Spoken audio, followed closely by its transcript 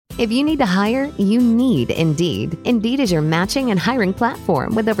If you need to hire, you need Indeed. Indeed is your matching and hiring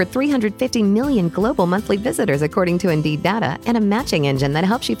platform with over 350 million global monthly visitors according to Indeed data and a matching engine that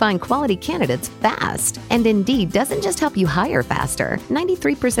helps you find quality candidates fast. And Indeed doesn't just help you hire faster.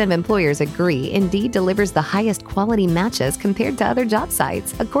 93% of employers agree Indeed delivers the highest quality matches compared to other job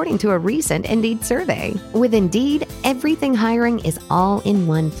sites, according to a recent Indeed survey. With Indeed, everything hiring is all in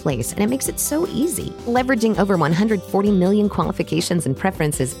one place, and it makes it so easy. Leveraging over 140 million qualifications and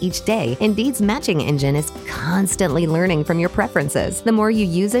preferences each day, Indeed's matching engine is constantly learning from your preferences. The more you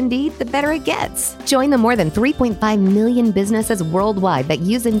use Indeed, the better it gets. Join the more than 3.5 million businesses worldwide that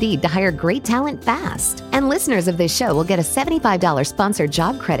use Indeed to hire great talent fast. And listeners of this show will get a $75 sponsored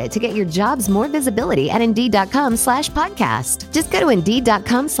job credit to get your jobs more visibility at Indeed.com/podcast. Just go to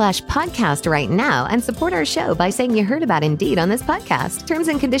Indeed.com/podcast right now and support our show by saying you heard about Indeed on this podcast. Terms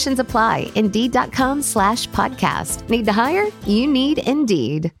and conditions apply. Indeed.com/podcast. Need to hire? You need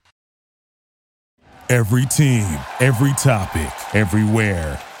Indeed. Every team, every topic,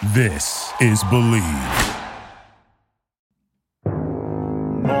 everywhere. This is Believe.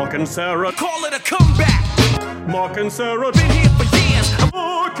 Mark and Sarah, call it a comeback. Mark and Sarah, been here for years.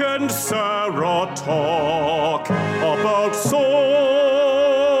 Mark and Sarah talk about songs.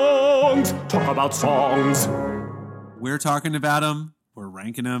 Talk about songs. We're talking about them. We're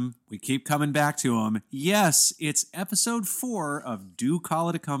ranking them. We keep coming back to them. Yes, it's episode 4 of Do Call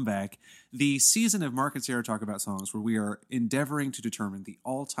It a Comeback, the season of Mark and Sarah Talk About Songs, where we are endeavoring to determine the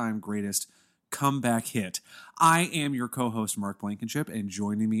all-time greatest comeback hit. I am your co-host, Mark Blankenship, and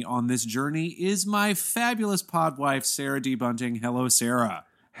joining me on this journey is my fabulous pod wife, Sarah D. Bunting. Hello, Sarah.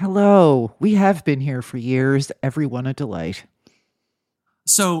 Hello. We have been here for years. Everyone a delight.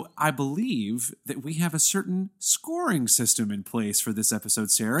 So I believe that we have a certain scoring system in place for this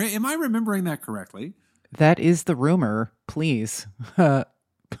episode, Sarah. Am I remembering that correctly? That is the rumor. Please, not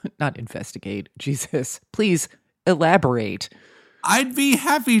investigate. Jesus, please elaborate. I'd be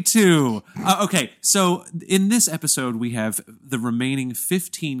happy to. Okay, so in this episode, we have the remaining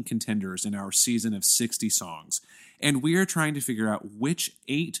 15 contenders in our season of 60 songs. And we are trying to figure out which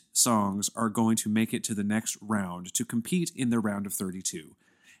 8 songs are going to make it to the next round to compete in the round of 32.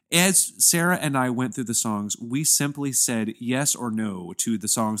 As Sarah and I went through the songs, we simply said yes or no to the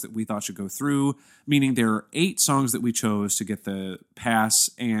songs that we thought should go through, meaning there are 8 songs that we chose to get the pass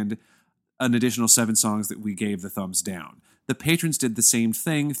and an additional 7 songs that we gave the thumbs down. The patrons did the same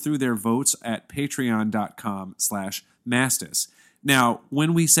thing through their votes at patreon.com/Mastis. Now,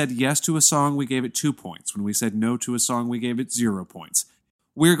 when we said yes to a song, we gave it 2 points. When we said no to a song, we gave it 0 points.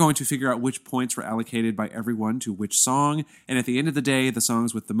 We're going to figure out which points were allocated by everyone to which song, and at the end of the day, the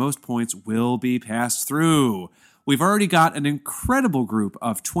songs with the most points will be passed through. We've already got an incredible group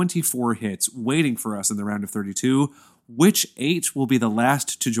of 24 hits waiting for us in the round of 32. Which 8 will be the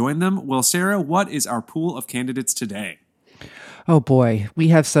last to join them? Well, Sarah, what is our pool of candidates today? Oh boy, we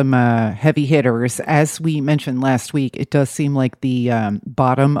have some heavy hitters. As we mentioned last week, it does seem like the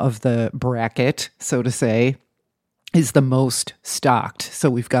bottom of the bracket, so to say, is the most stocked. So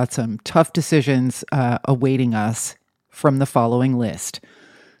we've got some tough decisions awaiting us from the following list.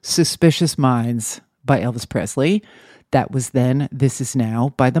 Suspicious Minds by Elvis Presley. That was Then, This Is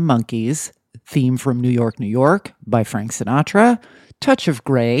Now by the Monkees. Theme from New York, New York by Frank Sinatra. Touch of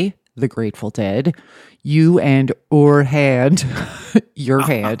Grey, The Grateful Dead. You and Or Hand, Your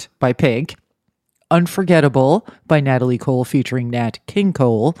Hand by Pink. Unforgettable by Natalie Cole featuring Nat King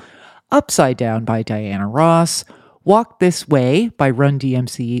Cole. Upside Down by Diana Ross. Walk This Way by Run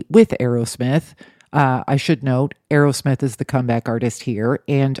DMC with Aerosmith. I should note, Aerosmith is the comeback artist here,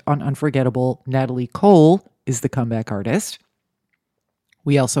 and on Unforgettable, Natalie Cole is the comeback artist.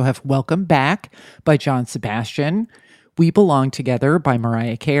 We also have Welcome Back by John Sebastian. We Belong Together by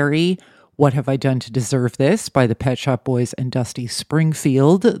Mariah Carey. What Have I Done to Deserve This by the Pet Shop Boys and Dusty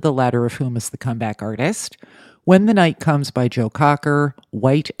Springfield, the latter of whom is the comeback artist. When the Night Comes by Joe Cocker.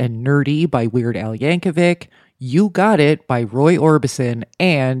 White and Nerdy by Weird Al Yankovic. You Got It by Roy Orbison.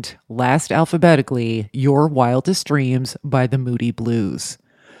 And last alphabetically, Your Wildest Dreams by the Moody Blues.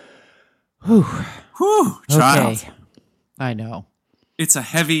 Whew. Child. Okay. I know. It's a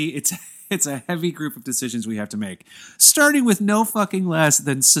heavy group of decisions we have to make. Starting with no fucking less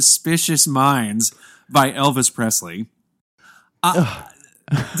than Suspicious Minds by Elvis Presley. I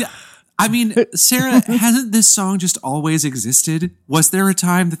mean, Sarah, hasn't this song just always existed? Was there a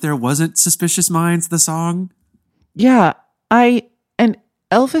time that there wasn't Suspicious Minds, the song? Yeah, and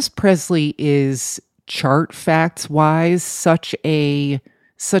Elvis Presley is chart facts wise such an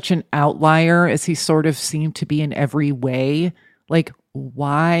outlier as he sort of seemed to be in every way. Like,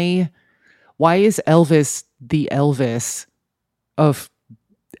 why is Elvis the Elvis of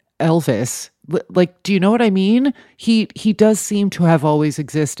Elvis. Like, do you know what I mean? He does seem to have always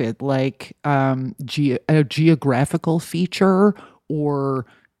existed, like a geographical feature or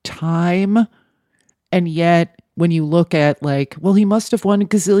time. And yet, when you look at like, well, he must have won a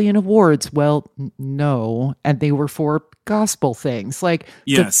gazillion awards. Well, no. And they were for gospel things. Like,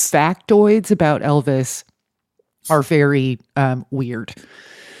 Yes. the factoids about Elvis are very weird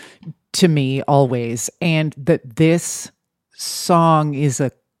to me always. And that this song is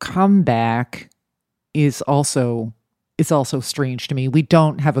a comeback is also strange to me. We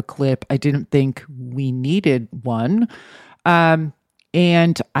don't have a clip. I didn't think we needed one.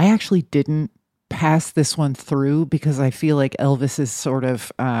 And I actually didn't pass this one through because I feel like Elvis is sort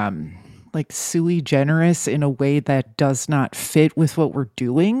of like sui generis in a way that does not fit with what we're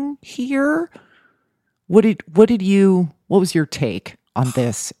doing here. What was your take on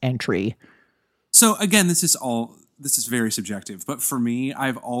this entry? So again, this is very subjective, but for me,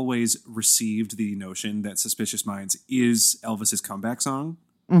 I've always received the notion that Suspicious Minds is Elvis's comeback song.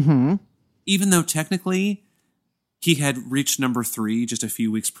 Mm-hmm. Even though technically he had reached number 3 just a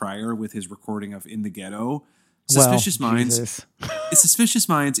few weeks prior with his recording of In the Ghetto. Suspicious Minds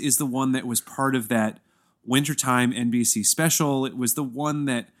is the one that was part of that wintertime NBC special. It was the one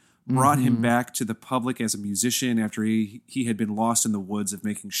that brought him back to the public as a musician after he had been lost in the woods of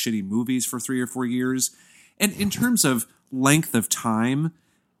making shitty movies for 3 or 4 years. And in terms of length of time,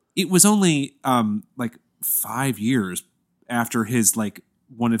 it was only like 5 years after his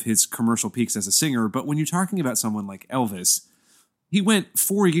one of his commercial peaks as a singer. But when you're talking about someone like Elvis, he went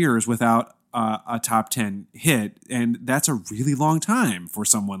 4 years without a top 10 hit, and that's a really long time for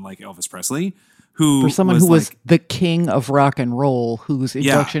someone like Elvis Presley, who was the king of rock and roll, whose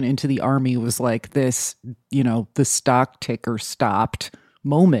induction into the army was like this, the stock ticker stopped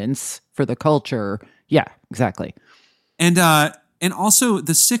moments for the culture. Yeah, exactly. And also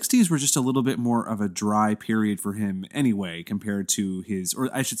the 60s were just a little bit more of a dry period for him anyway, compared to or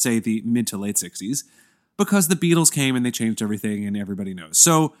I should say the mid to late 60s, because the Beatles came and they changed everything and everybody knows.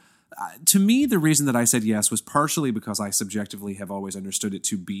 So to me, the reason that I said yes was partially because I subjectively have always understood it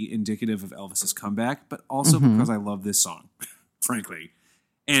to be indicative of Elvis's comeback, but also because I love this song, frankly.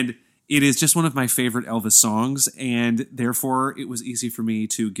 And it is just one of my favorite Elvis songs, and therefore it was easy for me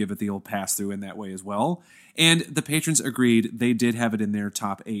to give it the old pass-through in that way as well. And the patrons agreed they did have it in their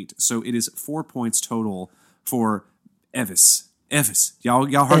top 8. So it is 4 points total for Elvis.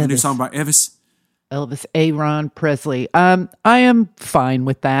 Y'all heard the new song by Elvis? Elvis Aaron Presley. I am fine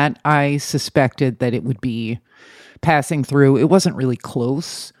with that. I suspected that it would be passing through. It wasn't really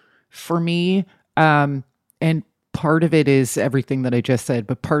close for me. And part of it is everything that I just said,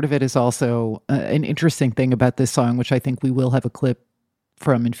 but part of it is also an interesting thing about this song, which I think we will have a clip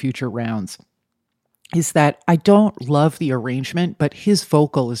from in future rounds, is that I don't love the arrangement, but his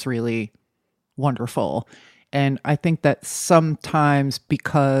vocal is really wonderful. And I think that sometimes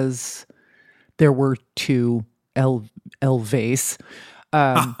because there were 2 Elvis,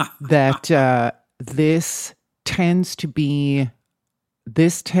 that this tends to be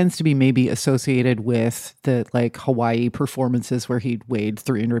maybe associated with the Hawaii performances where he weighed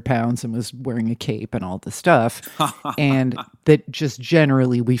 300 pounds and was wearing a cape and all this stuff. And that just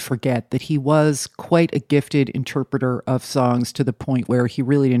generally we forget that he was quite a gifted interpreter of songs to the point where he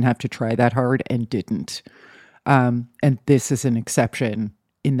really didn't have to try that hard and didn't. And this is an exception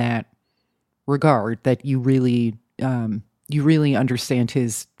in that regard, that you really understand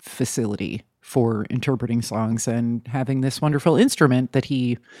his facility for interpreting songs and having this wonderful instrument that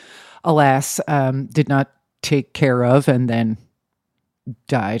he, alas, did not take care of and then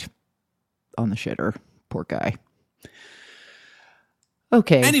died on the shitter. Poor guy.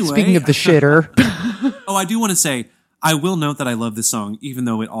 Okay, anyway, speaking of the shitter. Oh, I do want to say, I will note that I love this song, even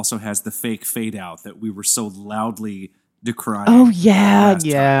though it also has the fake fade out that we were so loudly decrying. Oh, yeah,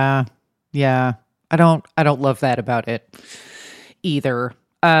 yeah. Time. Yeah, I don't love that about it either.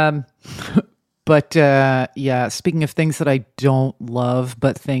 But yeah, speaking of things that I don't love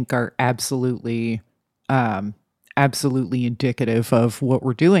but think are absolutely indicative of what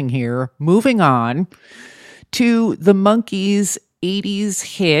we're doing here, moving on to the Monkees'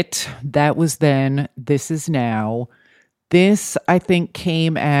 80s hit that was then, This Is Now. This, I think,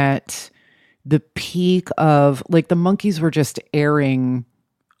 came at the peak of, the Monkees were just airing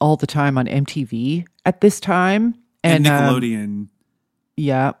all the time on MTV at this time. And Nickelodeon.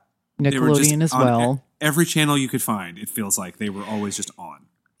 Yeah, Nickelodeon as well. Every channel you could find, it feels like they were always just on.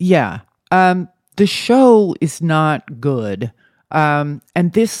 Yeah. The show is not good. And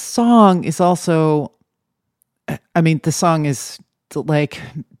this song is also, the song is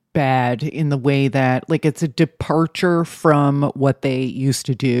bad in the way that, like, it's a departure from what they used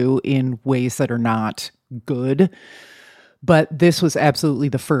to do in ways that are not good. But this was absolutely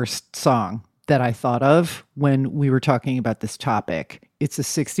the first song that I thought of when we were talking about this topic. It's a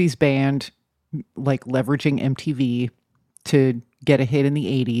 60s band, like leveraging MTV to get a hit in the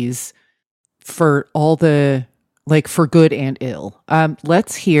 80s for all the, like, for good and ill.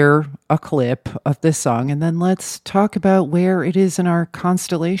 Let's hear a clip of this song, and then let's talk about where it is in our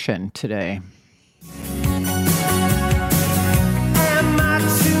constellation today. Am I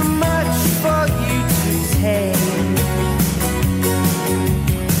too much for you to take?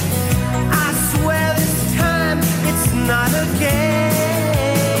 I swear this time it's not a game.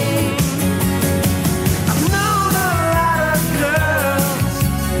 I've known a lot of girls.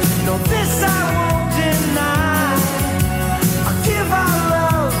 No, this I won't deny. I'll give our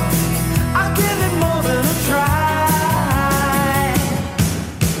love. I'll give it more than a try.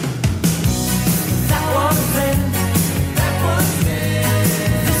 That was then. That was then.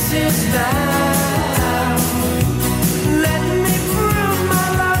 This is now. Let me prove my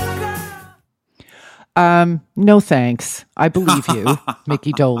love, girl. No thanks. I believe you,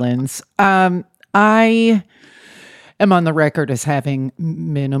 Mickey Dolenz. I am on the record as having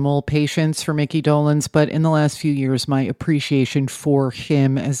minimal patience for Mickey Dolenz, but in the last few years, my appreciation for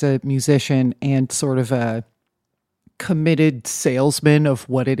him as a musician and sort of a committed salesman of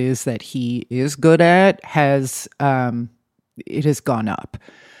what it is that he is good at has gone up.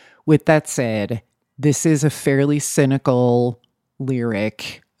 With that said, this is a fairly cynical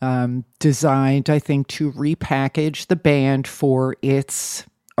lyric designed, I think, to repackage the band for its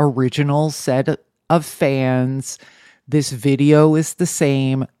original set of fans. This video is the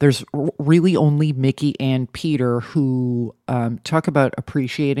same. There's really only Mickey and Peter who talk about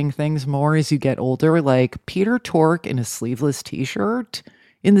appreciating things more as you get older. Like, Peter Tork in a sleeveless t-shirt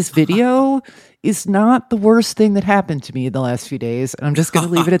in this video is not the worst thing that happened to me in the last few days. And I'm just going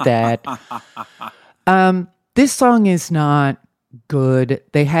to leave it at that. This song is not good.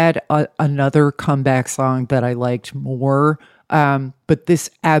 They had another comeback song that I liked more. But this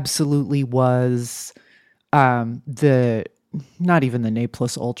absolutely was not even the Ne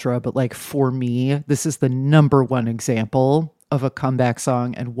Plus Ultra, but, like, for me, this is the number one example of a comeback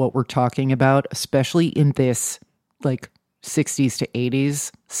song and what we're talking about, especially in this, like, 60s to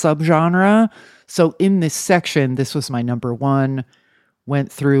 80s subgenre. So in this section, this was my number one,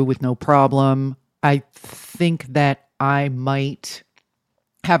 went through with no problem. I think that I might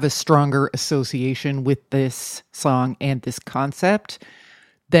have a stronger association with this song and this concept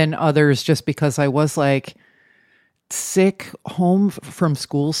than others, just because I was, like, sick, home from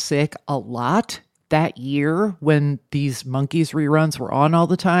school sick a lot that year when these Monkees reruns were on all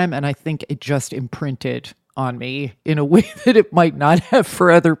the time. And I think it just imprinted on me in a way that it might not have for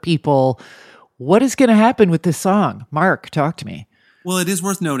other people. What is going to happen with this song? Mark, talk to me. Well, it is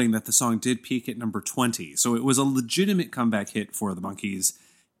worth noting that the song did peak at number 20, so it was a legitimate comeback hit for the Monkees,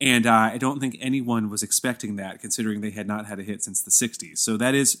 and I don't think anyone was expecting that, considering they had not had a hit since the 60s, so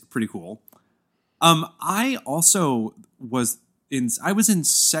that is pretty cool. I also was in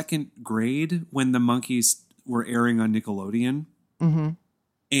second grade when the Monkees were airing on Nickelodeon,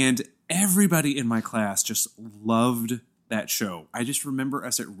 and everybody in my class just loved that show. I just remember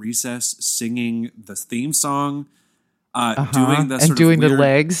us at recess singing the theme song, doing the sort doing of weird, the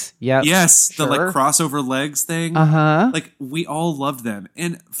legs. Yeah. Yes. Sure. The, like, crossover legs thing. Like, we all loved them.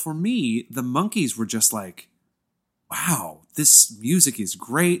 And for me, the Monkees were just like, wow, this music is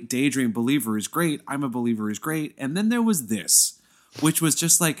great. Daydream Believer is great. I'm a Believer is great. And then there was this, which was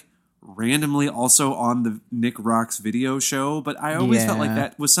just, like, randomly also on the Nick Rocks video show. But I always felt like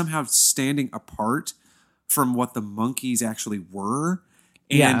that was somehow standing apart from what the Monkees actually were.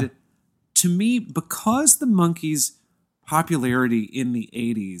 And to me, because the Monkees' popularity in the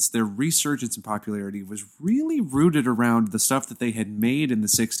 80s, their resurgence in popularity was really rooted around the stuff that they had made in the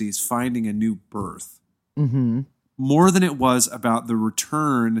 60s, finding a new birth. More than it was about the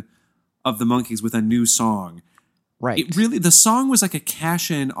return of the Monkees with a new song. Right. It really, the song was like a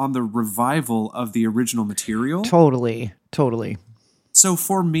cash-in on the revival of the original material. Totally. So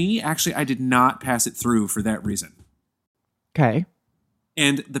for me, actually, I did not pass it through for that reason. Okay.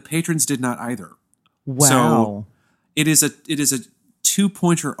 And the patrons did not either. Wow. So it is a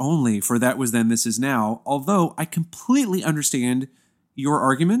 2-pointer only for That Was Then, This Is Now, although I completely understand your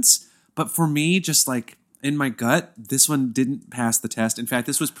arguments, but for me, just like in my gut, this one didn't pass the test. In fact,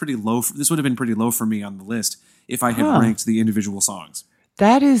 this was pretty low. This would have been pretty low for me on the list if I had ranked the individual songs.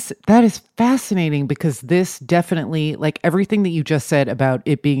 That is fascinating, because this definitely, like, everything that you just said about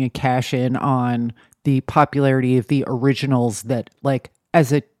it being a cash in on the popularity of the originals that, like,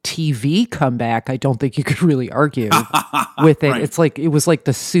 as a TV comeback, I don't think you could really argue with it. Right. It's like, it was like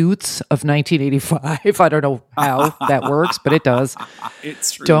the Suits of 1985. I don't know how that works, but it does.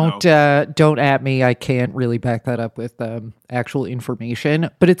 It's true. Don't at me. I can't really back that up with actual information.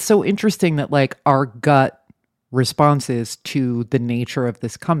 But it's so interesting that like our gut responses to the nature of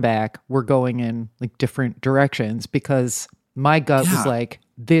this comeback were going in like different directions, because my gut was like,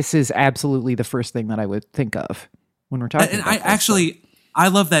 this is absolutely the first thing that I would think of when we're talking about this. I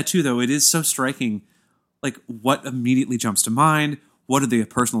love that too, though. It is so striking, like what immediately jumps to mind. What are the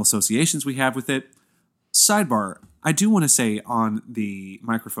personal associations we have with it? Sidebar, I do want to say on the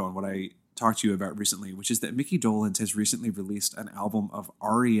microphone what I talked to you about recently, which is that Mickey Dolenz has recently released an album of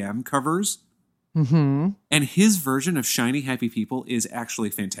REM covers. Mm-hmm. And his version of Shiny Happy People is actually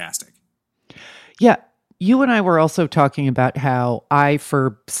fantastic. Yeah. You and I were also talking about how I,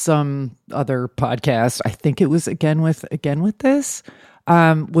 for some other podcast, I think it was again with this,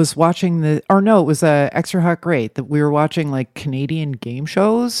 was watching it was Extra Hot Great, that we were watching like Canadian game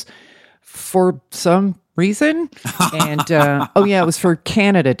shows for some reason. And it was for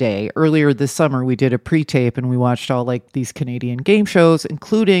Canada Day earlier this summer. We did a pre-tape and we watched all like these Canadian game shows,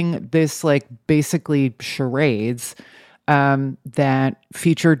 including this like basically charades that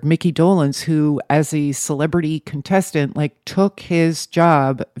featured Mickey Dolenz, who as a celebrity contestant like took his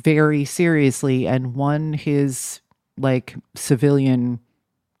job very seriously and won his like civilian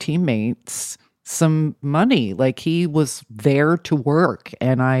teammates some money. Like he was there to work,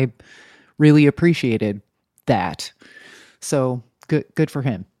 and I really appreciated that. So good for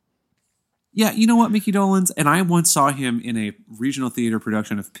him. Yeah, you know what, Mickey Dolenz? And I once saw him in a regional theater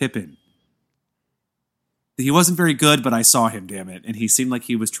production of Pippin. He wasn't very good, but I saw him, damn it. And he seemed like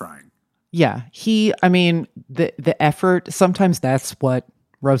he was trying. Yeah, the effort, sometimes that's what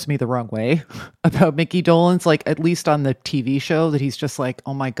rubs me the wrong way about Mickey Dolenz. Like, at least on the TV show, that he's just like,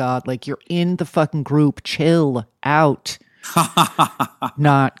 oh my God, like you're in the fucking group, chill out.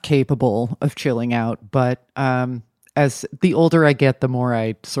 Not capable of chilling out. But as the older I get, the more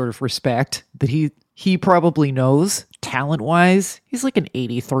I sort of respect that he probably knows talent-wise. He's like an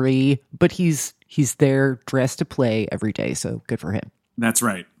 83, but he's there dressed to play every day, so good for him. That's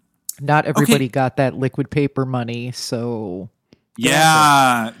right. Not everybody got that liquid paper money, so...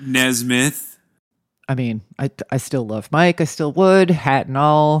 Yeah, Nesmith. I mean, I still love Mike. I still would. Hat and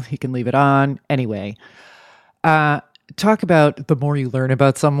all. He can leave it on. Anyway, talk about the more you learn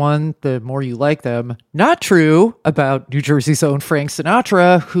about someone, the more you like them. Not true about New Jersey's own Frank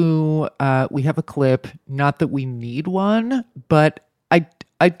Sinatra, who we have a clip. Not that we need one, but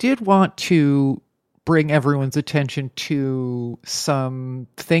I did want to bring everyone's attention to some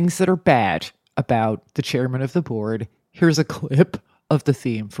things that are bad about the chairman of the board. Here's a clip of the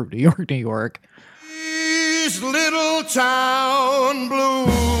theme from New York, New York. These little town blues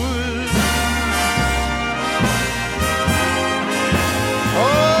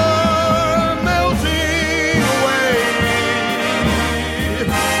are melting away.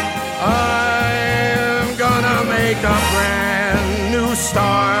 I'm gonna make a brand new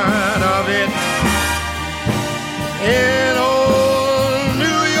start of it in old New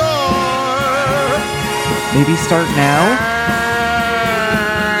York. Maybe start now?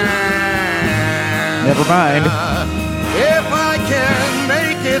 Never mind. If I can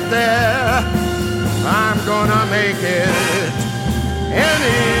make it there, I'm gonna make it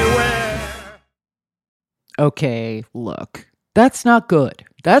anywhere. Okay, look. That's not good.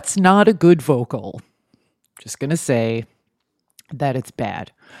 That's not a good vocal. Just gonna say that it's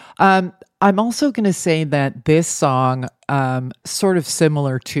bad. I'm also gonna say that this song, sort of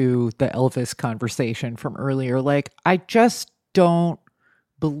similar to the Elvis conversation from earlier, like, I just don't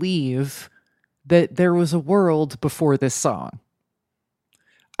believe that there was a world before this song.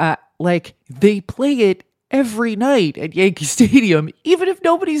 Like, they play it every night at Yankee Stadium, even if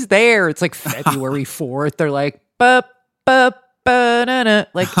nobody's there. It's like February 4th. They're like, ba, ba, ba, na, na.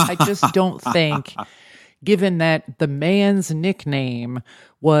 Like, I just don't think, given that the man's nickname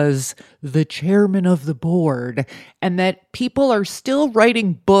was the chairman of the board, and that people are still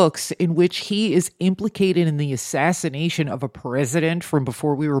writing books in which he is implicated in the assassination of a president from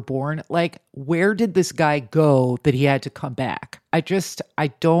before we were born. Like, where did this guy go that he had to come back? I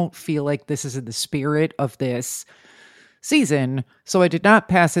don't feel like this is in the spirit of this season, so I did not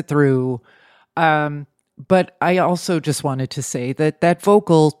pass it through. But I also just wanted to say that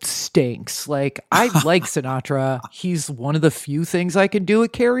vocal stinks. Like, I like Sinatra. He's one of the few things I can do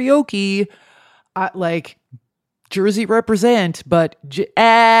at karaoke. Like, Jersey represent, but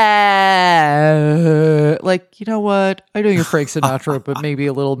like, you know what? I know you're Frank Sinatra, but maybe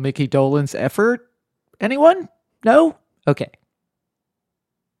a little Mickey Dolenz effort. Anyone? No? Okay.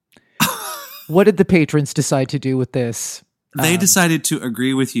 What did the patrons decide to do with this They decided to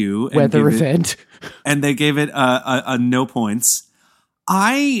agree with you. And weather event? And they gave it a no points.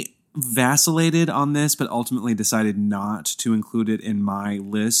 I vacillated on this, but ultimately decided not to include it in my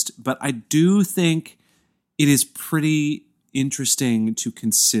list. But I do think it is pretty interesting to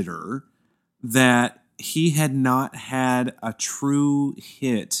consider that he had not had a true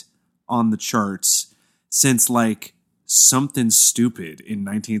hit on the charts since like Something Stupid in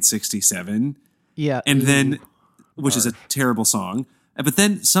 1967. Yeah. And then, which is a terrible song. But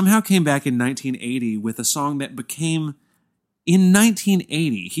then somehow came back in 1980 with a song that became, in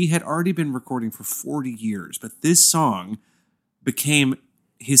 1980, he had already been recording for 40 years, but this song became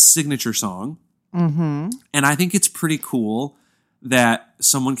his signature song. Mm-hmm. And I think it's pretty cool that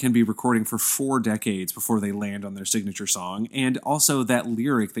someone can be recording for 4 decades before they land on their signature song. And also that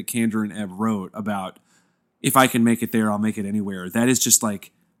lyric that Kander and Ebb wrote about, if I can make it there, I'll make it anywhere. That is just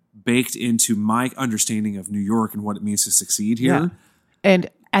like baked into my understanding of New York and what it means to succeed here. Yeah. And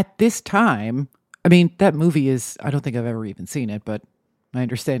at this time, I mean, that movie is, I don't think I've ever even seen it, but my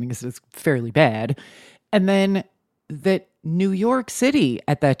understanding is it's fairly bad. And then that New York City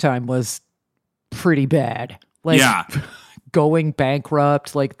at that time was pretty bad. Like, Yeah. going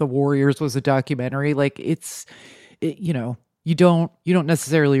bankrupt, like The Warriors was a documentary. Like you know, you don't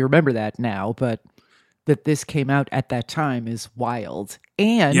necessarily remember that now, but that this came out at that time is wild.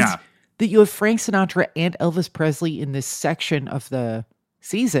 And that you have Frank Sinatra and Elvis Presley in this section of the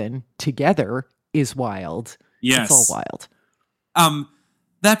season together is wild. Yes. It's all wild.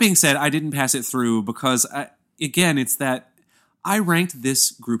 That being said, I didn't pass it through because, again, it's that I ranked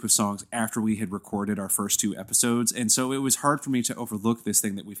this group of songs after we had recorded our first 2 episodes, and so it was hard for me to overlook this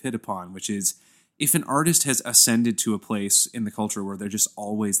thing that we've hit upon, which is if an artist has ascended to a place in the culture where they're just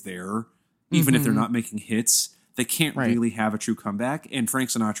always there, even if they're not making hits, they can't really have a true comeback, and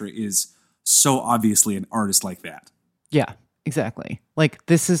Frank Sinatra is so obviously an artist like that. Yeah, exactly. Like,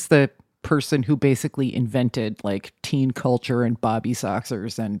 this is the person who basically invented like teen culture and Bobby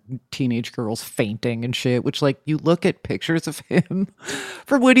Soxers and teenage girls fainting and shit, which like you look at pictures of him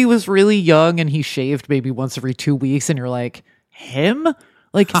from when he was really young and he shaved maybe once every 2 weeks and you're like, him?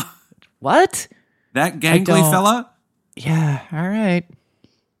 Like, what? That gangly fella? Yeah, all right.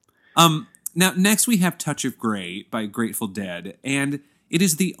 Now, next we have Touch of Grey by Grateful Dead, and it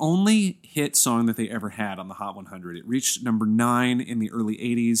is the only hit song that they ever had on the Hot 100. It reached number 9 in the early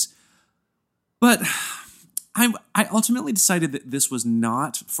 80s. But I ultimately decided that this was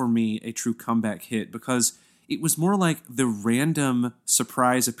not, for me, a true comeback hit because it was more like the random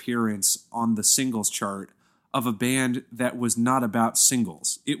surprise appearance on the singles chart of a band that was not about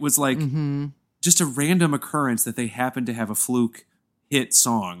singles. It was like just a random occurrence that they happened to have a fluke hit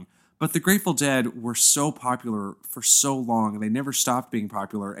song. But the Grateful Dead were so popular for so long, and they never stopped being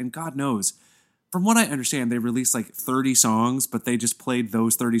popular, and God knows, from what I understand, they released like 30 songs, but they just played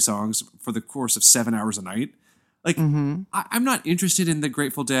those 30 songs for the course of 7 hours a night. Like, I'm not interested in the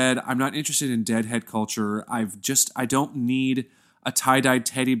Grateful Dead. I'm not interested in Deadhead culture. I don't need a tie-dyed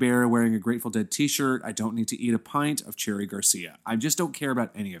teddy bear wearing a Grateful Dead t-shirt. I don't need to eat a pint of Cherry Garcia. I just don't care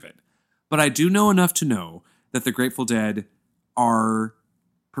about any of it. But I do know enough to know that the Grateful Dead are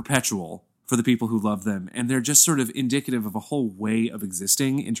perpetual for the people who love them, and they're just sort of indicative of a whole way of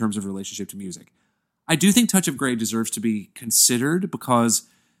existing in terms of relationship to music. I do think Touch of Grey deserves to be considered because,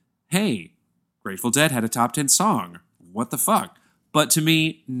 hey, Grateful Dead had a top 10 song. What the fuck? But to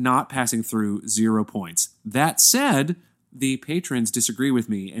me, not passing through, 0 points. That said, the patrons disagree with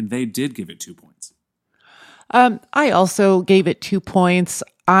me, and they did give it 2 points. I also gave it 2 points.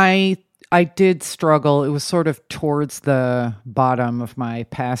 I did struggle. It was sort of towards the bottom of my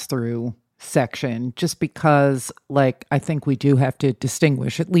pass-through section, just because, like, I think we do have to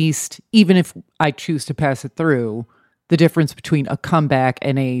distinguish, at least, even if I choose to pass it through, the difference between a comeback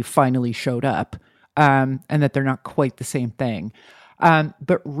and a finally showed up, and that they're not quite the same thing.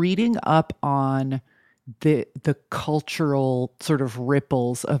 But reading up on the cultural sort of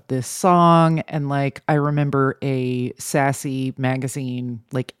ripples of this song, and like I remember a Sassy magazine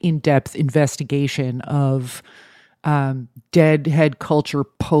like in-depth investigation of Deadhead culture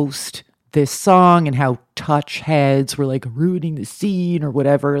post this song and how touch heads were like ruining the scene or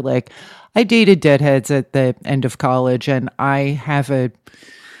whatever. Like, I dated Deadheads at the end of college, and I have a,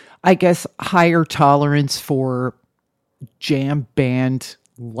 I guess, higher tolerance for jam band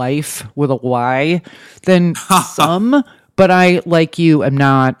life with a Y than some, but I, like you, am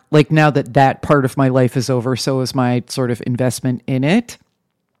not, like, now that part of my life is over, so is my sort of investment in it.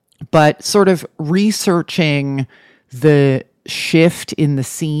 But sort of researching the shift in the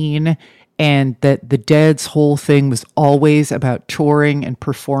scene and that the Dead's whole thing was always about touring and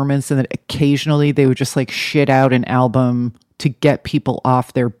performance, and that occasionally they would just like shit out an album to get people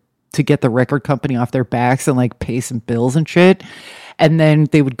to get the record company off their backs and like pay some bills and shit. And then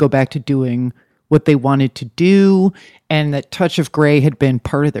they would go back to doing what they wanted to do. And that Touch of Grey had been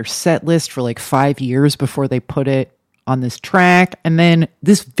part of their set list for like 5 years before they put it on this track. And then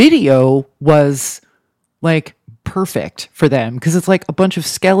this video was like perfect for them because it's like a bunch of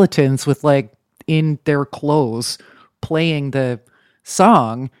skeletons with like in their clothes playing the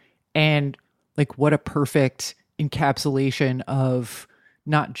song. And like, what a perfect encapsulation of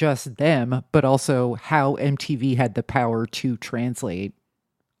not just them, but also how MTV had the power to translate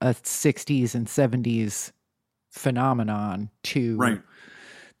a 60s and 70s phenomenon to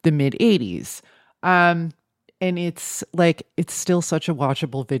the mid 80s. And it's like, it's still such a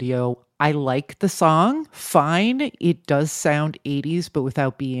watchable video. I like the song fine. It does sound 80s, but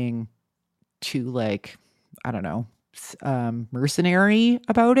without being too like, I don't know, mercenary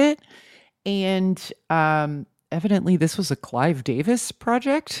about it. And evidently this was a Clive Davis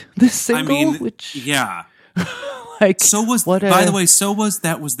project, this single, like, so was, by the way, so was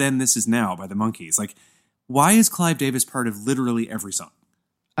That Was Then, This Is Now by the Monkees. Like, why is Clive Davis part of literally every song?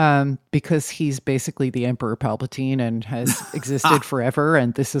 Because he's basically the Emperor Palpatine and has existed forever,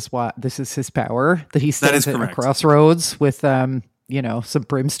 and this is his power, that he stands at a crossroads with you know, some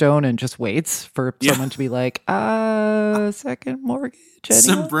brimstone and just waits for someone to be like, second mortgage. Anyone?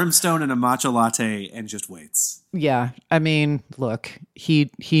 Some brimstone and a matcha latte and just waits. Yeah. I mean, look,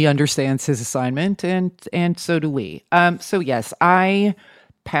 he understands his assignment and so do we. So yes, I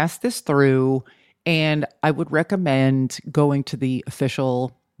passed this through, and I would recommend going to the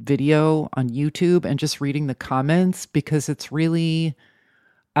official video on YouTube and just reading the comments, because it's really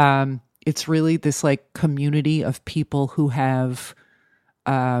this like community of people who have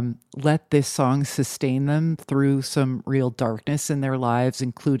let this song sustain them through some real darkness in their lives,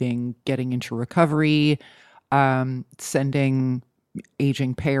 including getting into recovery, sending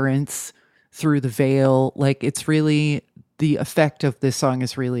aging parents through the veil. Like, it's really, the effect of this song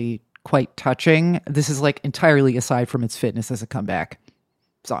is really quite touching. This is like entirely aside from its fitness as a comeback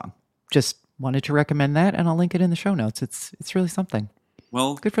song. Just wanted to recommend that, and I'll link it in the show notes. It's really something.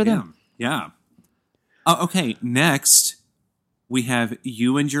 Well, good for them. Yeah. Okay, next we have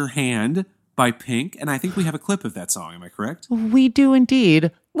You and Your Hand by Pink, and I think we have a clip of that song. Am I correct? We do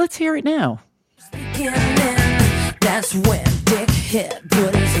indeed. Let's hear it now. That's when Dick hit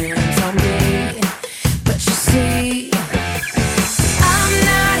put his hands on me. But you see, I'm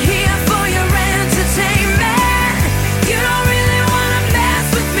not here for your entertainment. You don't really want to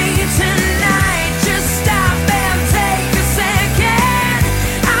mess with me tonight. Just stop and take a second.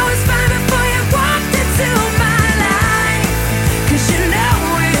 I was fine before you walked into my life. 'Cause you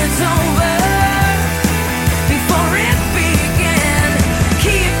know it's over before it began.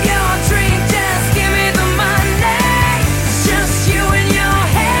 Keep your drink, just give me the money. It's just you and your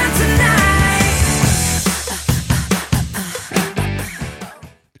hand tonight.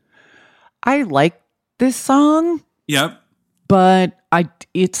 I like this song. Yep. But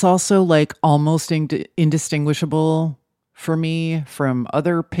it's also like almost indistinguishable for me from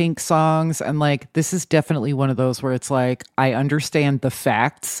other Pink songs. And like, this is definitely one of those where it's like, I understand the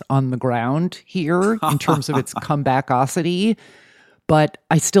facts on the ground here in terms of its comebackosity, but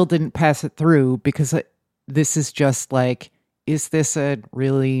I still didn't pass it through because this is just like, is this a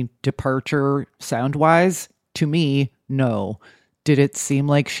really departure sound wise? To me, no. Did it seem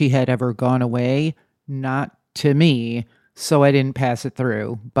like she had ever gone away? Not to me. So I didn't pass it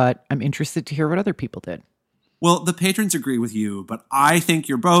through, but I'm interested to hear what other people did. Well, the patrons agree with you, but I think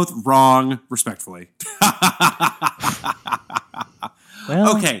you're both wrong, respectfully.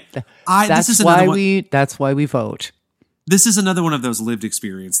 Well, okay. That's why we vote. This is another one of those lived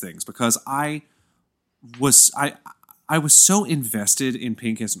experience things, because I was so invested in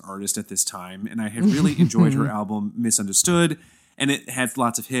Pink as an artist at this time, and I had really enjoyed her album Misunderstood, and it had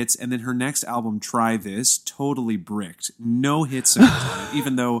lots of hits. And then her next album, Try This, totally bricked. No hit singles on it,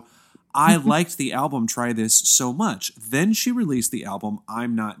 even though I liked the album Try This so much. Then she released the album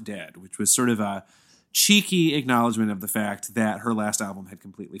I'm Not Dead, which was sort of a cheeky acknowledgement of the fact that her last album had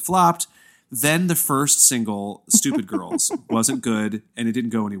completely flopped. Then the first single, Stupid Girls, wasn't good, and it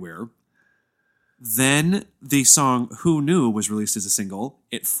didn't go anywhere. Then the song Who Knew was released as a single.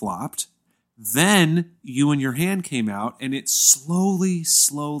 It flopped. Then You and Your Hand came out, and it slowly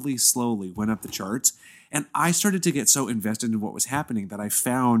went up the charts. And I started to get so invested in what was happening that I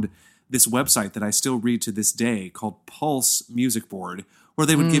found this website that I still read to this day called Pulse Music Board, where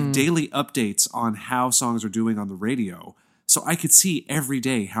they would give daily updates on how songs are doing on the radio. So I could see every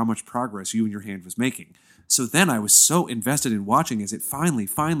day how much progress You and Your Hand was making. So then I was so invested in watching as it finally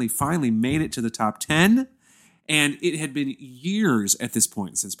made it to the top 10. And it had been years at this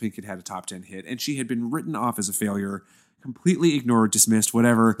point since Pink had had a top 10 hit, and she had been written off as a failure, completely ignored, dismissed,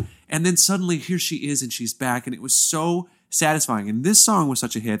 whatever. And then suddenly here she is, and she's back, and it was so satisfying. And this song was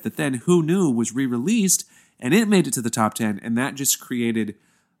such a hit that then Who Knew was re-released, and it made it to the top 10, and that just created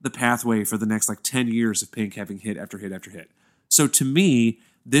the pathway for the next 10 years of Pink having hit after hit after hit. So to me,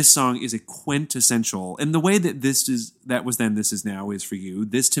 this song is a quintessential, and the way that that was then, This Is Now is for you.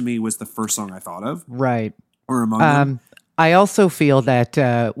 This to me was the first song I thought of. Right. Or among them. I also feel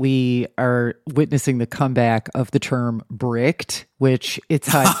that we are witnessing the comeback of the term bricked, which it's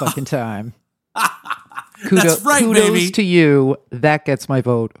high fucking time. That's right, kudos baby. to you. That gets my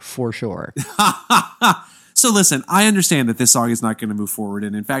vote for sure. So listen, I understand that this song is not going to move forward.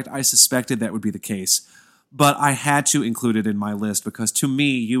 And in fact, I suspected that would be the case. But I had to include it in my list because to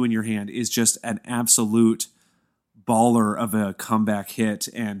me, You and Your Hand is just an absolute baller of a comeback hit.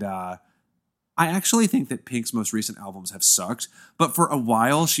 And I actually think that Pink's most recent albums have sucked. But for a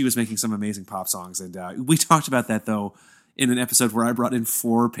while, she was making some amazing pop songs. And we talked about that, though, in an episode where I brought in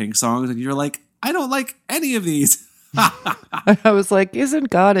 4 Pink songs. And you're like, I don't like any of these. I was like, isn't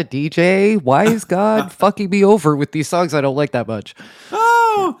God a DJ? Why is God fucking me over with these songs I don't like that much?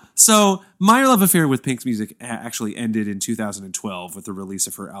 Oh, so my love affair with Pink's music actually ended in 2012 with the release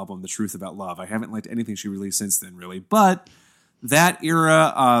of her album, The Truth About Love. I haven't liked anything she released since then, really. But that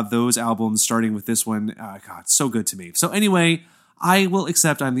era, those albums, starting with this one, God, so good to me. So anyway, I will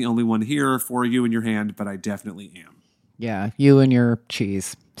accept I'm the only one here for You and Your Hand, but I definitely am. Yeah, you and your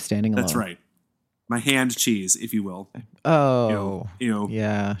cheese standing alone. That's right. My hand cheese, if you will. Oh, Ew.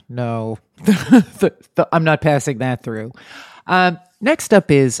 Yeah, no. I'm not passing that through. Next up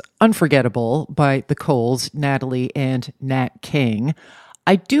is Unforgettable by the Coles, Natalie and Nat King.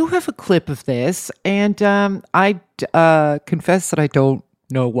 I do have a clip of this, and I confess that I don't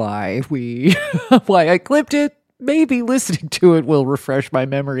know why why I clipped it. Maybe listening to it will refresh my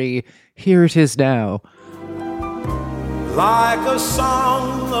memory. Here it is now. Like a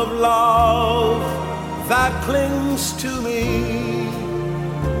song of love that clings to me,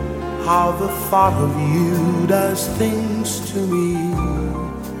 how the thought of you does things to me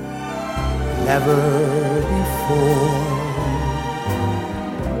never before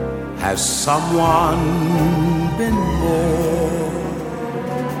has someone been more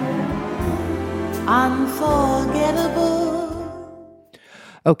unforgettable.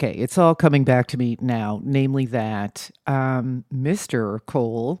 Okay, it's all coming back to me now, namely that Mr.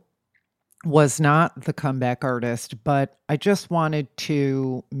 Cole was not the comeback artist, but I just wanted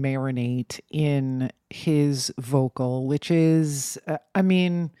to marinate in his vocal, which is,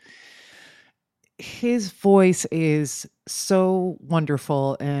 his voice is so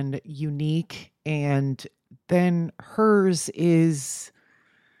wonderful and unique, and then hers is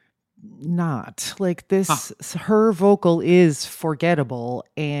not like this. Her vocal is forgettable,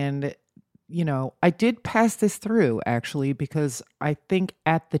 and I did pass this through actually because I think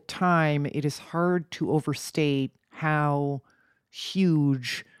at the time it is hard to overstate how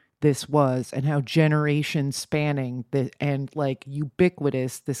huge this was and how generation spanning and like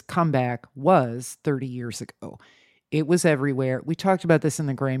ubiquitous this comeback was 30 years ago. It was everywhere. We talked about this in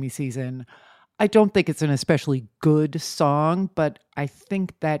the Grammy season. I don't think it's an especially good song, but I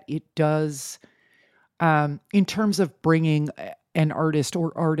think that it does, in terms of bringing an artist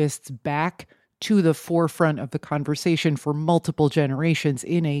or artists back to the forefront of the conversation for multiple generations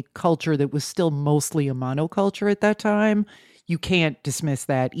in a culture that was still mostly a monoculture at that time. You can't dismiss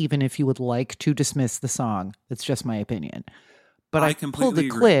that, even if you would like to dismiss the song. That's just my opinion. But I pulled the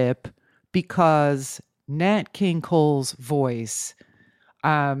clip because Nat King Cole's voice,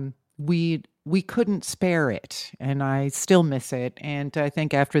 we couldn't spare it, and I still miss it. And I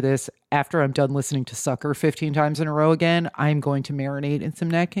think after this, after I'm done listening to Sucker 15 times in a row again, I'm going to marinate in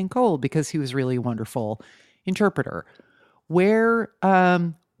some Nat King Cole because he was really a wonderful interpreter. Where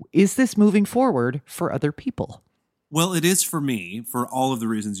is this moving forward for other people? Well, it is for me, for all of the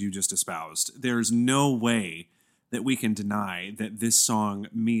reasons you just espoused. There's no way that we can deny that this song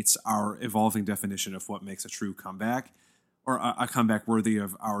meets our evolving definition of what makes a true comeback, or a comeback worthy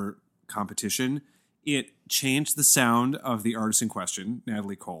of our competition. It changed the sound of the artist in question,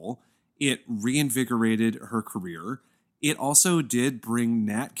 Natalie Cole. It reinvigorated her career. It also did bring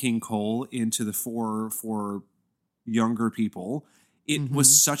Nat King Cole into the fore for younger people. It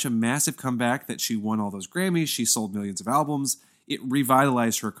was such a massive comeback that she won all those Grammys. She sold millions of albums. It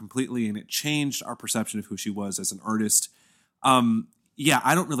revitalized her completely, and it changed our perception of who she was as an artist. yeah,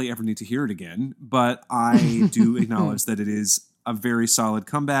 I don't really ever need to hear it again, but I do acknowledge that it is a very solid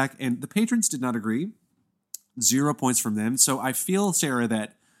comeback, and the patrons did not agree. 0 points from them. So I feel, Sarah,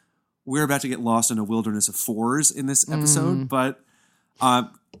 that we're about to get lost in a wilderness of fours in this episode, but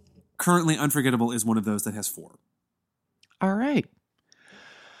currently Unforgettable is one of those that has 4. All right.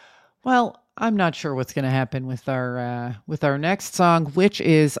 Well, I'm not sure what's going to happen with our next song, which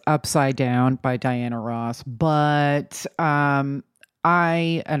is Upside Down by Diana Ross, but I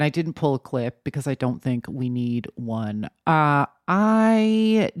didn't pull a clip because I don't think we need one.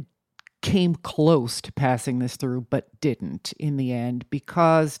 I came close to passing this through, but didn't in the end,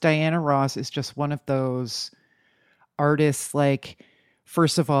 because Diana Ross is just one of those artists. Like,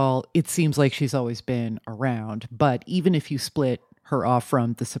 first of all, it seems like she's always been around, but even if you split her off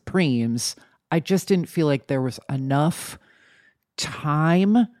from the Supremes, I just didn't feel like there was enough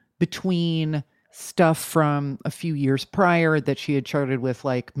time between stuff from a few years prior that she had charted with,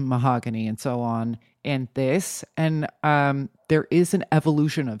 like Mahogany and so on, and this. And there is an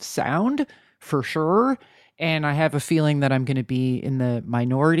evolution of sound for sure. And I have a feeling that I'm going to be in the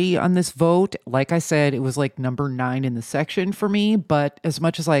minority on this vote. Like I said, it was like number 9 in the section for me. But as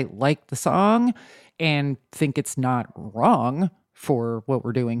much as I like the song and think it's not wrong for what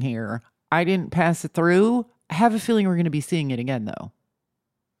we're doing here, I didn't pass it through. I have a feeling we're going to be seeing it again, though.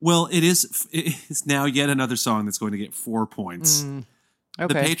 Well, it's now yet another song that's going to get 4 points. Okay.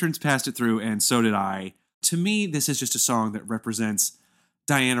 The patrons passed it through, and so did I. To me, this is just a song that represents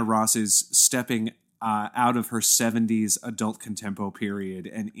Diana Ross's stepping out of her 70s adult contempo period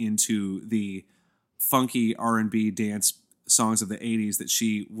and into the funky R&B dance songs of the 80s that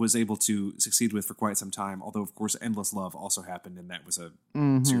she was able to succeed with for quite some time. Although, of course, Endless Love also happened, and that was a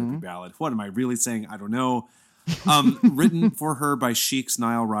serial ballad. What am I really saying? I don't know. Written for her by Chic's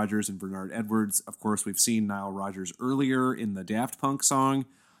Nile Rodgers and Bernard Edwards. Of course, we've seen Nile Rodgers earlier in the Daft Punk song.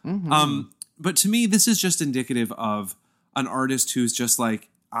 But to me, this is just indicative of an artist who's just like,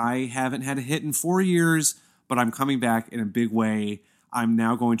 I haven't had a hit in 4 years, but I'm coming back in a big way. I'm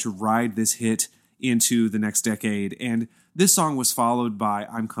now going to ride this hit into the next decade. And this song was followed by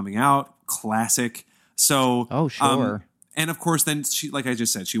I'm Coming Out, classic. So, oh, sure. And of course, then she, like I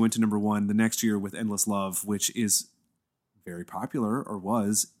just said, she went to number 1 the next year with Endless Love, which is very popular, or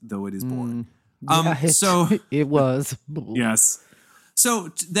was, though it is boring. So it was. Yes.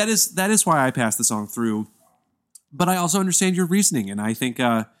 So that is why I passed the song through. But I also understand your reasoning, and I think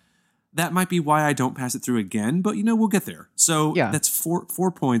that might be why I don't pass it through again. But we'll get there. So that's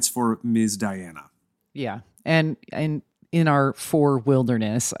 4 points for Ms. Diana. Yeah, and in our 4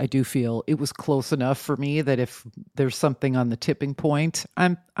 wilderness, I do feel it was close enough for me that if there's something on the tipping point,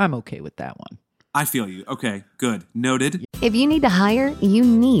 I'm okay with that one. I feel you. Okay, good. Noted. If you need to hire, you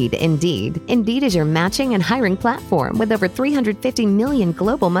need Indeed. Indeed is your matching and hiring platform with over 350 million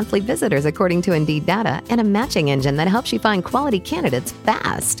global monthly visitors, according to Indeed data, and a matching engine that helps you find quality candidates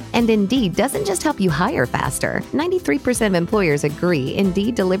fast. And Indeed doesn't just help you hire faster. 93% of employers agree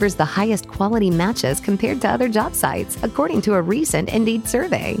Indeed delivers the highest quality matches compared to other job sites, according to a recent Indeed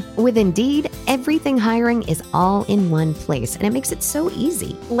survey. With Indeed, everything hiring is all in one place, and it makes it so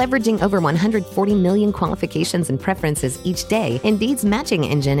easy. Leveraging over 140 million qualifications and preferences each day, Indeed's matching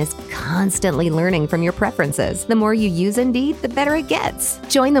engine is constantly learning from your preferences. The more you use Indeed, the better it gets.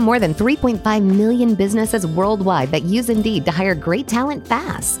 Join the more than 3.5 million businesses worldwide that use Indeed to hire great talent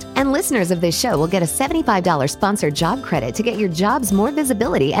fast. And listeners of this show will get a $75 sponsored job credit to get your jobs more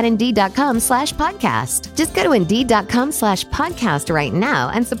visibility at Indeed.com/podcast. Just go to Indeed.com/podcast right now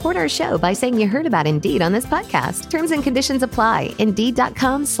and support our show by saying you heard about Indeed on this podcast. Terms and conditions apply.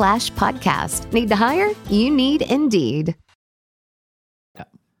 Indeed.com/podcast. Need to hire? You need Indeed.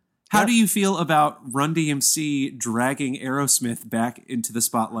 How do you feel about Run DMC dragging Aerosmith back into the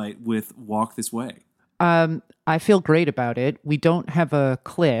spotlight with Walk This Way? I feel great about it. We don't have a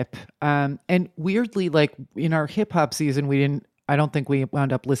clip. And weirdly, like in our hip hop season, I don't think we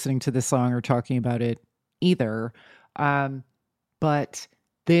wound up listening to this song or talking about it either. But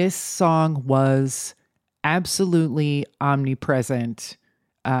this song was absolutely omnipresent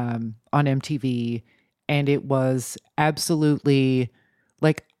on MTV, and it was absolutely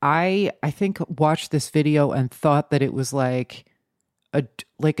like I think watched this video and thought that it was like a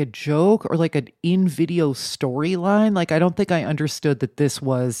joke or like an in-video storyline. Like I don't think I understood that this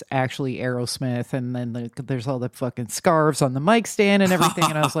was actually Aerosmith, and then there's all the fucking scarves on the mic stand and everything,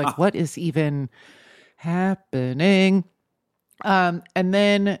 and I was like, what is even happening? And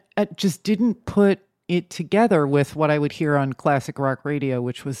then I just didn't put it together with what I would hear on classic rock radio,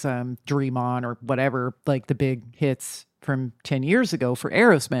 which was Dream On or whatever, like the big hits from 10 years ago for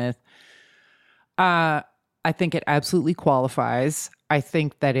Aerosmith. I think it absolutely qualifies. I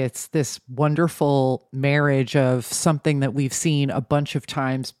think that it's this wonderful marriage of something that we've seen a bunch of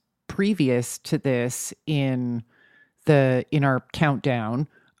times previous to this in our countdown.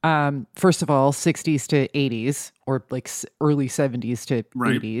 First of all, 60s to 80s, or like early 70s to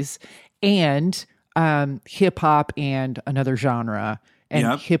 80s, and hip hop and another genre.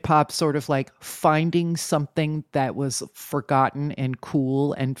 And hip hop sort of like finding something that was forgotten and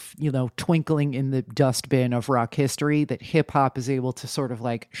cool and, twinkling in the dustbin of rock history, that hip hop is able to sort of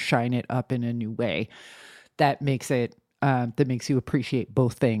like shine it up in a new way. That makes you appreciate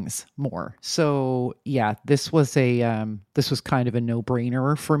both things more. So yeah, this was kind of a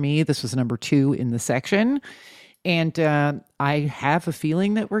no-brainer for me. This was number 2 in the section. And I have a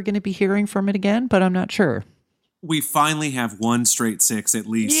feeling that we're going to be hearing from it again, but I'm not sure. We finally have one straight 6 at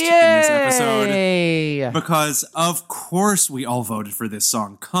least in this episode. Because of course we all voted for this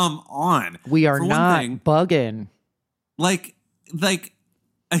song. Come on. We are not bugging. Like,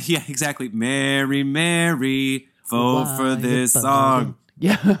 yeah, exactly. Mary, Mary, vote for this song.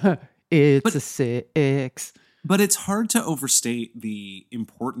 Yeah, it's a 6. But it's hard to overstate the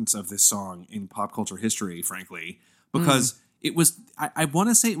importance of this song in pop culture history, frankly, because it was, I want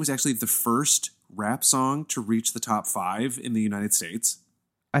to say it was actually the first rap song to reach the top 5 in the United States.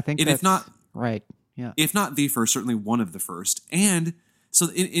 I think and that's if not, right. Yeah. If not the first, certainly one of the first. And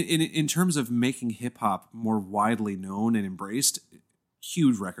so in terms of making hip hop more widely known and embraced,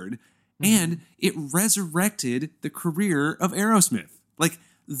 huge record. And it resurrected the career of Aerosmith. Like,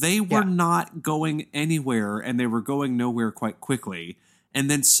 they were not going anywhere, and they were going nowhere quite quickly. And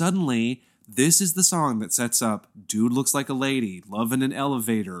then suddenly, this is the song that sets up Dude Looks Like a Lady, Love in an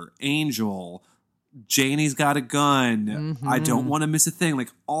Elevator, Angel, Janie's Got a Gun, I Don't Want to Miss a Thing.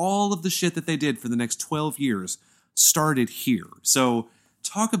 Like, all of the shit that they did for the next 12 years started here. So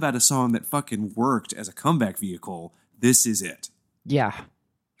talk about a song that fucking worked as a comeback vehicle. This is it. Yeah,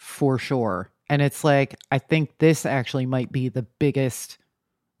 for sure. And it's like, I think this actually might be the biggest,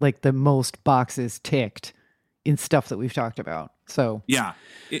 like the most boxes ticked in stuff that we've talked about. So yeah,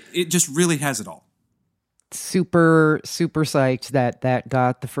 it just really has it all. Super, super psyched that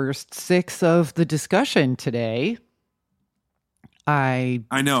got the first 6 of the discussion today. I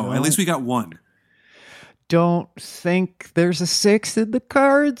know. At least we got one. Don't think there's a 6 in the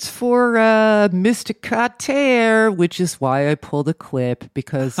cards for Mysticater, which is why I pulled a clip,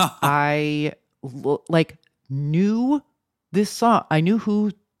 because I knew this song. I knew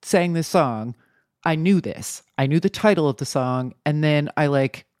who sang this song. I knew this. I knew the title of the song, and then I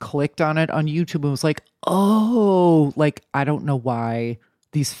clicked on it on YouTube and was like, oh, I don't know why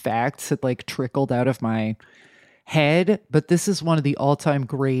these facts had trickled out of my head, but this is one of the all-time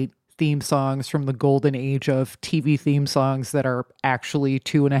great theme songs from the golden age of TV theme songs that are actually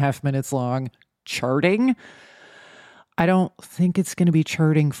 2.5 minutes long, charting. I don't think it's going to be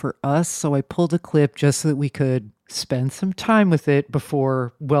charting for us, so I pulled a clip just so that we could spend some time with it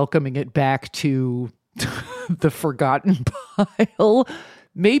before welcoming it back to the forgotten pile.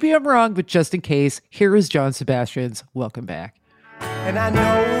 Maybe I'm wrong, but just in case, here is John Sebastian's Welcome Back. And I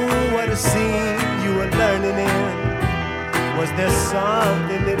know what a scene you were learning in. Was there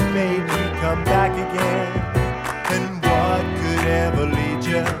something that made you come back again? And what could ever lead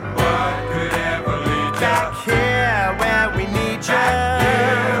you? What could ever lead you? Back here where we need you. Back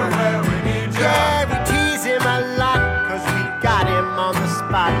here where we need you. Yeah, we tease him a lot, cause we got him on the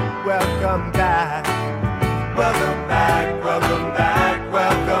spot. Welcome back. Welcome back, welcome back,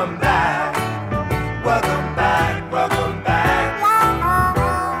 welcome back. Welcome back, welcome back.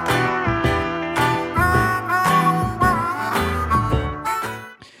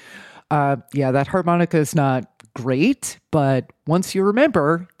 Yeah, that harmonica is not great, but once you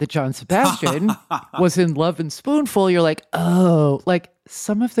remember that John Sebastian was in Love and Spoonful, you're like, oh,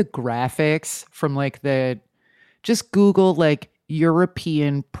 some of the graphics from just Google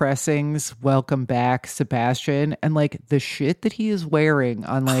European pressings, Welcome Back Sebastian, and the shit that he is wearing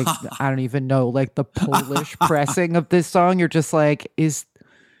on I don't even know, the Polish pressing of this song, you're just like, is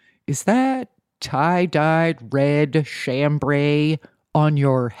that tie-dyed red chambray on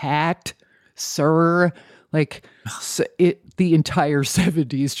your hat, sir? The entire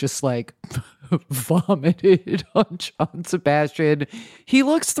 70s just vomited on John Sebastian. He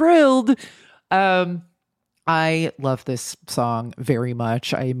looks thrilled. I love this song very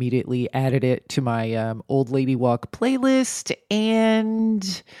much. I immediately added it to my Old Lady Walk playlist,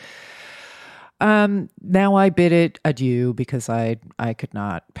 and now I bid it adieu because I could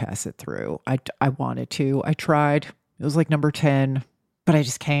not pass it through. I wanted to. I tried. It was number 10, but I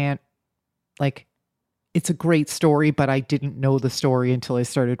just can't. It's a great story, but I didn't know the story until I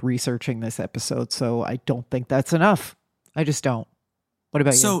started researching this episode, so I don't think that's enough. I just don't. What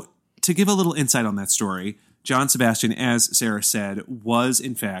about you? So, to give a little insight on that story, John Sebastian, as Sarah said, was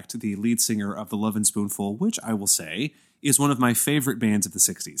in fact the lead singer of the Lovin' Spoonful, which I will say is one of my favorite bands of the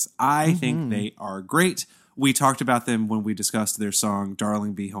 60s. I think they are great. We talked about them when we discussed their song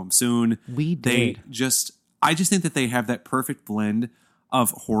Darling Be Home Soon. We did. I just think that they have that perfect blend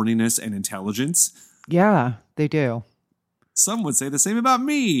of horniness and intelligence. Yeah, they do. Some would say the same about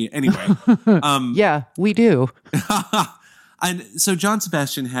me. Anyway. Yeah, we do. And so John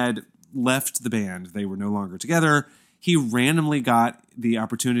Sebastian had left the band. They were no longer together. He randomly got the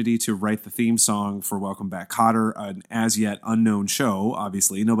opportunity to write the theme song for Welcome Back, Kotter, an as yet unknown show.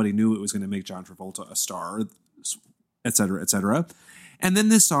 Obviously, nobody knew it was going to make John Travolta a star, et cetera, et cetera. And then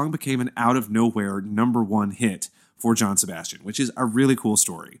this song became an out of nowhere #1 hit for John Sebastian, which is a really cool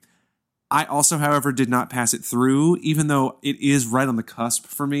story. I also, however, did not pass it through, even though it is right on the cusp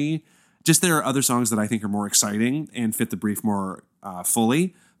for me. Just there are other songs that I think are more exciting and fit the brief more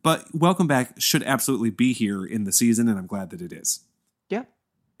fully. But Welcome Back should absolutely be here in the season, and I'm glad that it is. Yeah.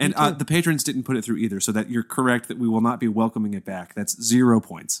 And the patrons didn't put it through either, so that you're correct that we will not be welcoming it back. That's 0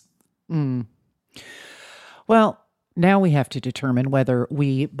 points. Well, now we have to determine whether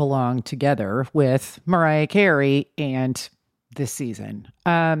we belong together with Mariah Carey and this season.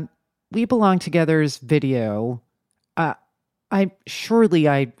 We Belong Together's video.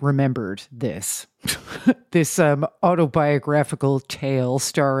 I remembered this. This autobiographical tale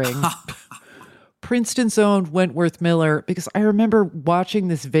starring Princeton's own Wentworth Miller, because I remember watching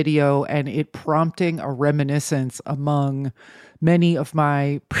this video and it prompting a reminiscence among many of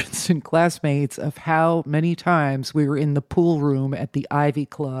my Princeton classmates of how many times we were in the pool room at the Ivy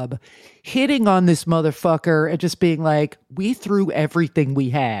Club hitting on this motherfucker and just being like, we threw everything we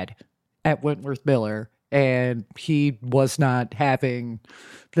had at Wentworth Miller. And he was not having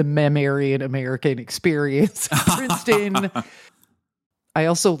the mammarian American experience at Princeton. I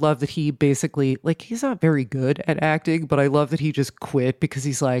also love that he basically, like, he's not very good at acting, but I love that he just quit because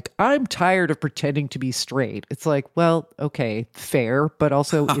he's like, I'm tired of pretending to be straight. It's like, well, okay, fair, but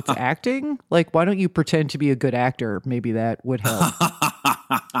also it's acting. Like, why don't you pretend to be a good actor? Maybe that would help.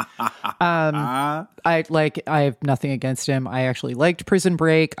 I have nothing against him. I actually liked Prison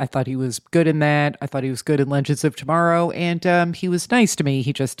Break. I thought he was good in that. I thought he was good in Legends of Tomorrow, and he was nice to me.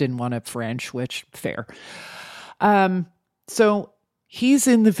 He just didn't want to French, which fair. So he's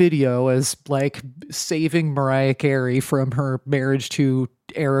in the video as like saving Mariah Carey from her marriage to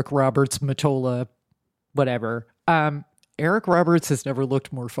Eric Roberts Matola, whatever. Eric Roberts has never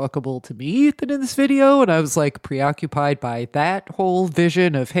looked more fuckable to me than in this video, and I was like preoccupied by that whole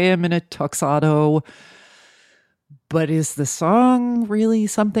vision of him in a tuxedo. But is the song really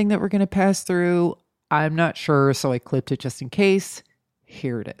something that we're going to pass through? I'm not sure, so I clipped it just in case.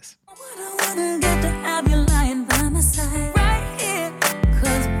 Here it is. I wanna get to have you lying by my side right here,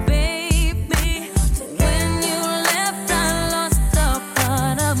 'cause baby, when you left I lost a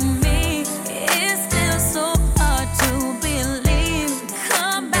part of me. It's still so hard to believe.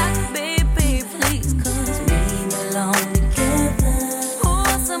 Come back, baby, please, 'cause we belong together. Who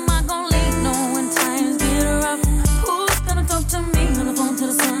else am I gonna lean on when times get rough? Who's gonna talk to me on the phone till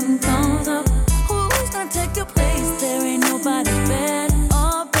the sun comes up? Who's gonna take your place? There ain't nobody better.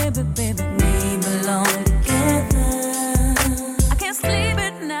 Baby, we belong together. I can't sleep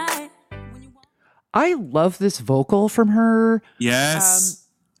at night. I love this vocal from her. Yes.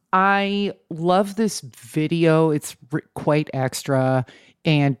 I love this video. It's quite extra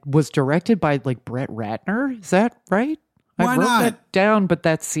and was directed by like Brett Ratner. Is that right? Why I wrote not? that down, but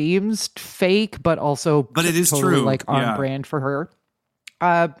that seems fake, but also But it is totally true. like on Yeah. brand for her.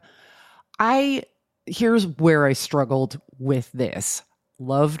 Here's where I struggled with this.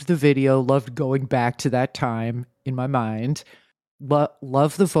 Loved the video, loved going back to that time in my mind.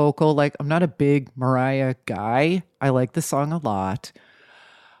 Love the vocal. Like, I'm not a big Mariah guy. I like the song a lot.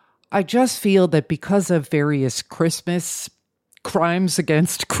 I just feel that because of various Christmas crimes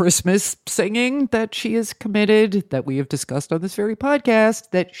against Christmas singing that she has committed, that we have discussed on this very podcast,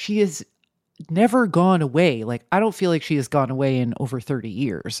 that she has never gone away. Like, I don't feel like she has gone away in over 30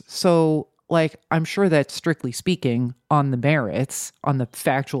 years. So, like, I'm sure that strictly speaking, on the merits, on the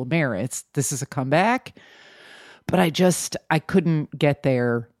factual merits, this is a comeback. But I couldn't get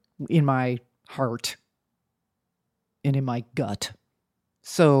there in my heart and in my gut.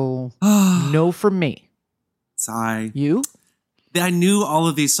 So, no from me. Sigh. You? I knew all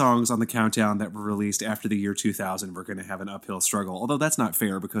of these songs on the countdown that were released after the year 2000 were going to have an uphill struggle. Although that's not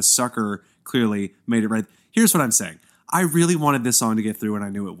fair because Sucker clearly made it right. Here's what I'm saying. I really wanted this song to get through and I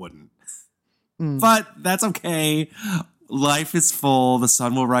knew it wouldn't. But that's okay. Life is full. The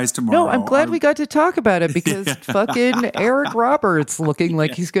sun will rise tomorrow. No, I'm glad we got to talk about it because fucking Eric Roberts looking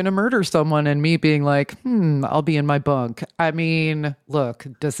like he's going to murder someone and me being like, I'll be in my bunk. I mean, look,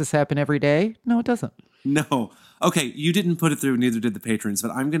 does this happen every day? No, it doesn't. No. Okay, you didn't put it through, neither did the patrons,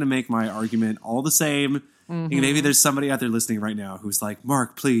 but I'm going to make my argument all the same. Maybe there's somebody out there listening right now who's like,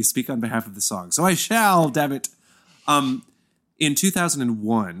 Mark, please speak on behalf of the song. So I shall, damn it. In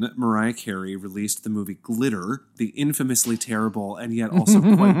 2001, Mariah Carey released the movie Glitter, the infamously terrible and yet also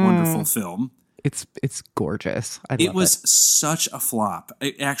quite wonderful film. It's gorgeous. I love It was such a flop.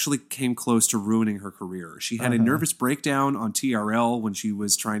 It actually came close to ruining her career. She had a nervous breakdown on TRL when she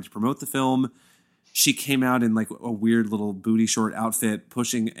was trying to promote the film. She came out in like a weird little booty short outfit,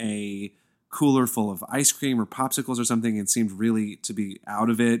 pushing a cooler full of ice cream or popsicles or something, and seemed really to be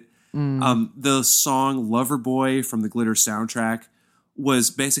out of it. The song Loverboy from the Glitter soundtrack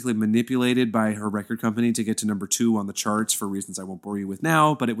was basically manipulated by her record company to get to number 2 on the charts for reasons I won't bore you with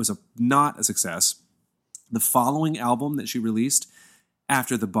now, but it was not a success. The following album that she released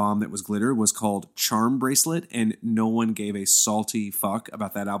after the bomb that was Glitter was called Charm Bracelet, and no one gave a salty fuck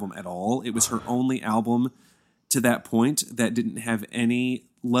about that album at all. It was her only album to that point that didn't have any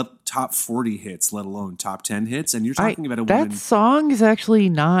top 40 hits, let alone top 10 hits. And you're talking about a woman. That song is actually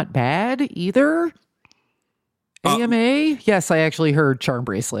not bad either. AMA? Yes, I actually heard Charm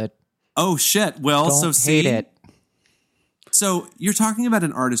Bracelet. Oh, shit. Well, Don't so hate see. it. So you're talking about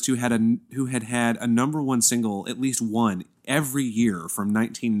an artist who had a number 1 single, at least one, every year from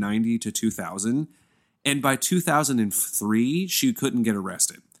 1990 to 2000. And by 2003, she couldn't get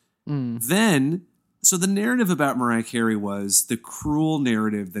arrested. Then, so the narrative about Mariah Carey was the cruel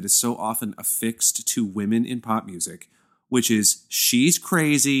narrative that is so often affixed to women in pop music, which is she's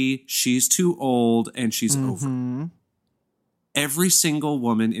crazy, she's too old, and she's over. Every single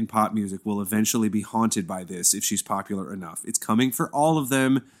woman in pop music will eventually be haunted by this if she's popular enough. It's coming for all of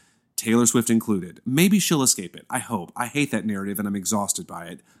them, Taylor Swift included. Maybe she'll escape it. I hope. I hate that narrative and I'm exhausted by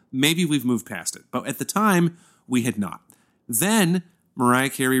it. Maybe we've moved past it. But at the time, we had not. Then Mariah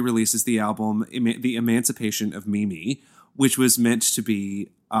Carey releases the album The Emancipation of Mimi, which was meant to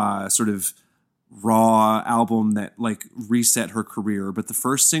be sort of raw album that like reset her career. But the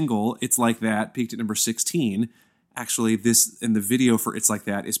first single, It's Like That, peaked at number 16. Actually, this in the video for It's Like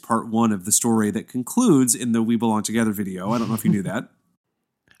That is part 1 of the story that concludes in the We Belong Together video. I don't know if you knew that.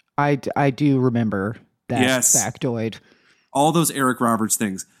 I do remember that Yes. factoid. All those Eric Roberts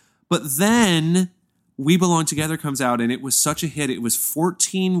things. But then We Belong Together comes out and it was such a hit. It was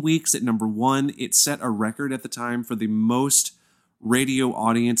 14 weeks at number 1. It set a record at the time for the most radio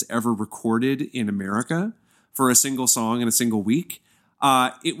audience ever recorded in America for a single song in a single week.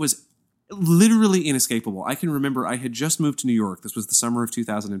 It was literally inescapable. I can remember I had just moved to New York. This was the summer of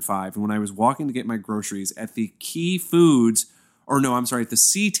 2005. And when I was walking to get my groceries at the Key Foods, at the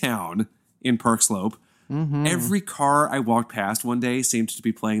C-Town in Park Slope, every car I walked past one day seemed to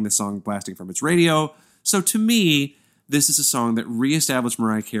be playing the song blasting from its radio. So to me, this is a song that reestablished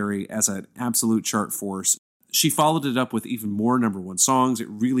Mariah Carey as an absolute chart force. She followed it up with even more number 1 songs. It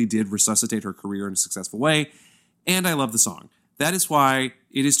really did resuscitate her career in a successful way. And I love the song. That is why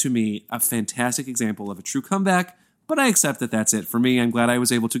it is to me a fantastic example of a true comeback, but I accept that that's it for me. I'm glad I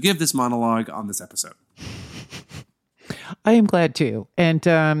was able to give this monologue on this episode. I am glad too. And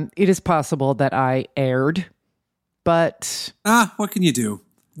it is possible that I erred, but what can you do?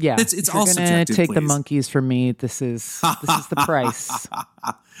 yeah, It's if all you're gonna subjective, take the please. monkeys from me. This is the price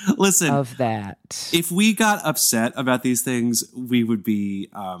Listen, of that. if we got upset about these things, we would be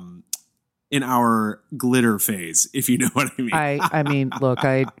in our glitter phase, if you know what I mean. I mean, look,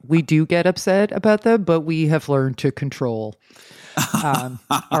 we do get upset about them, but we have learned to control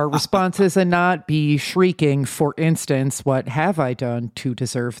our responses and not be shrieking, for instance, what have I done to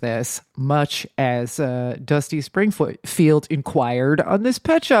deserve this? Much as Dusty Springfield inquired on this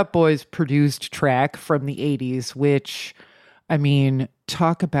Pet Shop Boys produced track from the 80s, which, I mean,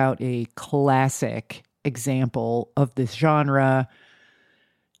 talk about a classic example of this genre.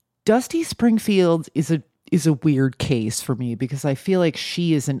 Dusty Springfield is a weird case for me because I feel like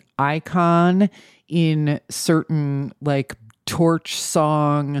she is an icon in certain like torch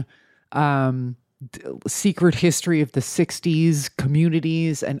song, secret history of the 60s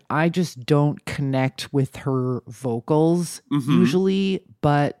communities, and I just don't connect with her vocals usually,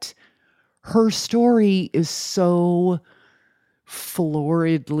 but her story is so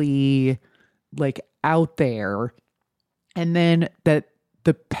floridly like out there. And then that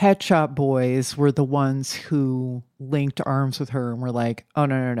the Pet Shop Boys were the ones who linked arms with her and were like, oh,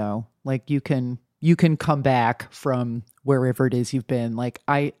 no. Like, you can come back from wherever it is you've been. Like,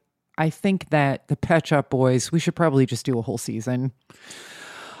 I I think that the Pet Shop Boys, we should probably just do a whole season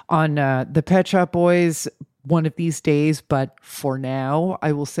on the Pet Shop Boys one of these days. But for now,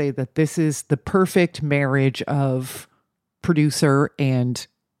 I will say that this is the perfect marriage of producer and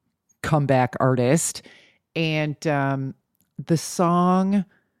comeback artist. And the song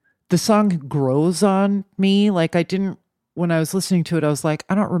grows on me. Like, when I was listening to it, I was like,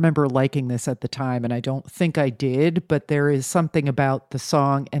 I don't remember liking this at the time, and I don't think I did, but there is something about the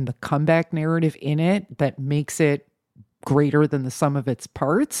song and the comeback narrative in it that makes it greater than the sum of its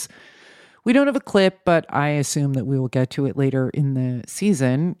parts. We don't have a clip, but I assume that we will get to it later in the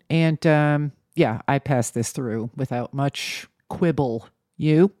season. And I passed this through without much quibble.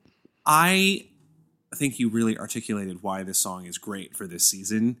 You? I think you really articulated why this song is great for this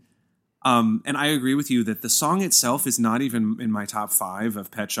season. And I agree with you that the song itself is not even in my top 5 of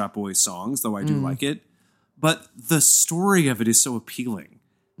Pet Shop Boys songs, though I do like it. But the story of it is so appealing.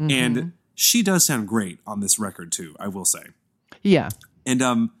 Mm-hmm. And she does sound great on this record, too, I will say. Yeah. And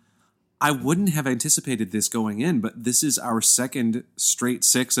I wouldn't have anticipated this going in, but this is our second straight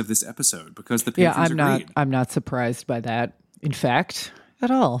 6 of this episode because the patrons agreed. I'm not surprised by that, in fact, at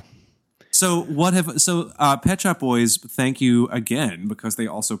all. So Pet Shop Boys, thank you again, because they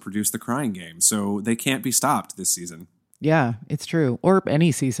also produced The Crying Game. So they can't be stopped this season. Yeah, it's true. Or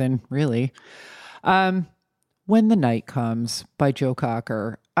any season, really. When the Night Comes by Joe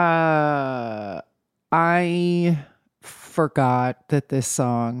Cocker. I forgot that this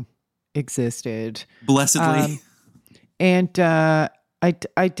song existed. Blessedly. And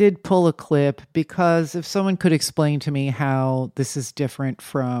I did pull a clip because if someone could explain to me how this is different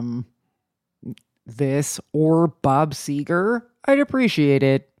from this or Bob Seger, I'd appreciate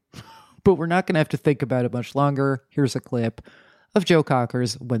it. But we're not going to have to think about it much longer. Here's a clip of Joe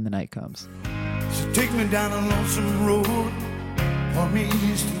Cocker's When the Night Comes. So take me down a lonesome road, point me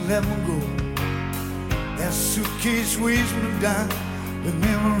east and let me go. That suitcase weighs me down with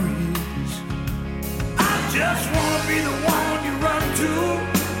memories. I just want to be the one you run to.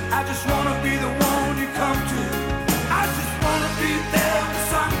 I just want to be the one you come to. I just want to be there for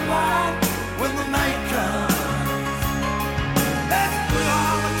someone when the night comes. Let's put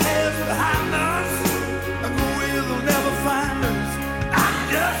all the cares behind us and go where they'll never find us. I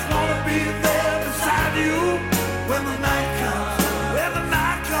just want to be there beside you when the night comes. When the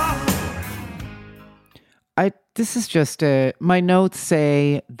night comes. This is just my notes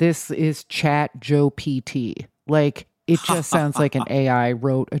say this is Chat Joe PT. Like, it just sounds like an AI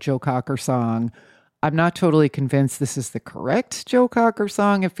wrote a Joe Cocker song. I'm not totally convinced this is the correct Joe Cocker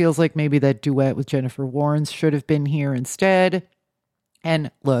song. It feels like maybe that duet with Jennifer Warnes should have been here instead.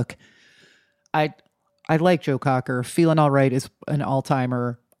 And look, I like Joe Cocker. Feeling All Right is an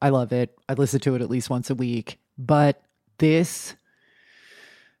all-timer. I love it. I listen to it at least once a week. But this,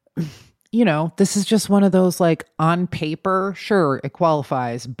 this is just one of those, like, on paper, sure, it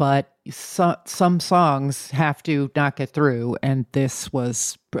qualifies, but some songs have to not get through, and this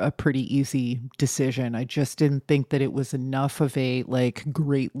was a pretty easy decision. I just didn't think that it was enough of a, like,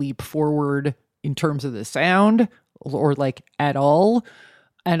 great leap forward in terms of the sound, or, like, at all,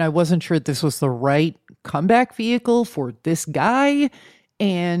 and I wasn't sure this was the right comeback vehicle for this guy,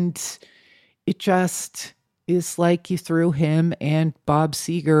 and it just is like you threw him and Bob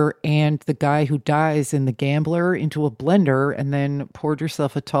Seger and the guy who dies in The Gambler into a blender and then poured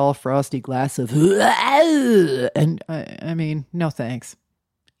yourself a tall frosty glass of and I mean, no thanks.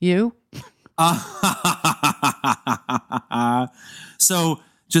 You? So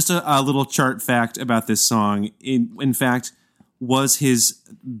just a little chart fact about this song. In fact, was his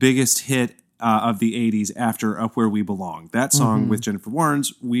biggest hit of the 80s after Up Where We Belong. That song with Jennifer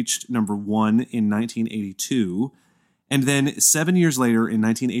Warnes reached number 1 in 1982. And then 7 years later, in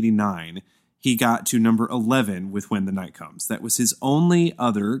 1989, he got to number 11 with When the Night Comes. That was his only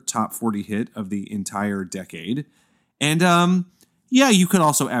other top 40 hit of the entire decade. And you could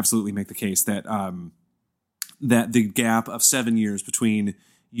also absolutely make the case that that the gap of 7 years between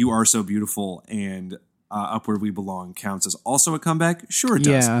You Are So Beautiful and Up Where We Belong counts as also a comeback. Sure it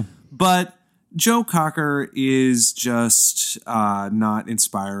does. Yeah. But Joe Cocker is just not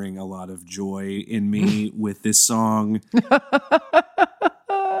inspiring a lot of joy in me with this song.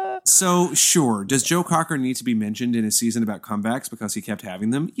 So, sure, does Joe Cocker need to be mentioned in a season about comebacks because he kept having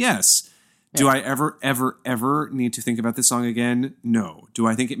them? Yes. Yeah. Do I ever need to think about this song again? No. Do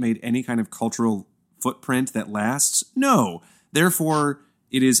I think it made any kind of cultural footprint that lasts? No. Therefore,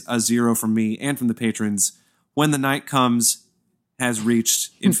 it is a 0 from me and from the patrons. When the Night Comes has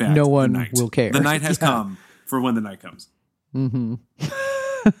reached, in fact, no one the night. will care. The night has come for When the Night Comes. Mm-hmm.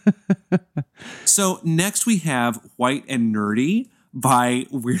 So next we have White and Nerdy by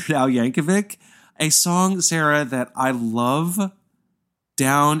Weird Al Yankovic, a song, Sarah, that I love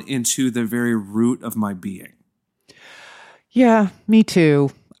down into the very root of my being. Yeah, me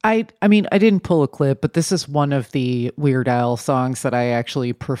too. I mean, I didn't pull a clip, but this is one of the Weird Al songs that I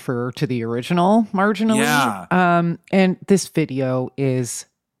actually prefer to the original marginally. Yeah. And this video is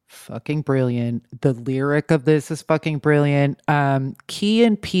fucking brilliant. The lyric of this is fucking brilliant. Key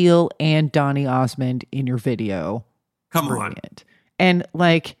and Peele and Donny Osmond in your video. Come on. Brilliant. And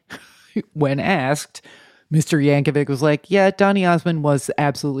like, when asked, Mr. Yankovic was like, yeah, Donny Osmond was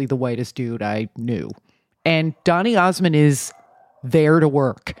absolutely the whitest dude I knew. And Donny Osmond is there to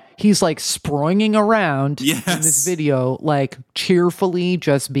work. He's like springing around in this video, like cheerfully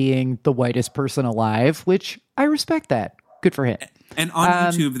just being the whitest person alive, which I respect that. Good for him. And on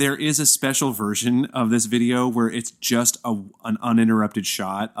YouTube, there is a special version of this video where it's just an uninterrupted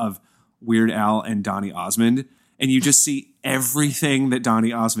shot of Weird Al and Donny Osmond. And you just see everything that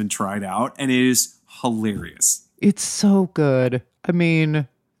Donny Osmond tried out. And it is hilarious. It's so good. I mean,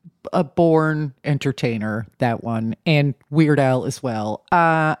 a born entertainer, that one, and Weird Al as well.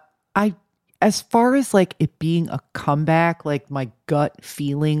 As far as like it being a comeback, like my gut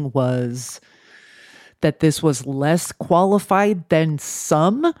feeling was that this was less qualified than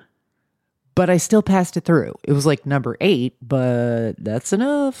some, but I still passed it through. It was like number 8, but that's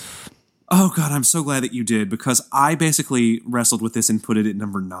enough. Oh God, I'm so glad that you did, because I basically wrestled with this and put it at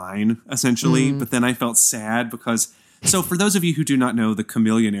number 9, essentially. But then I felt sad because, so for those of you who do not know the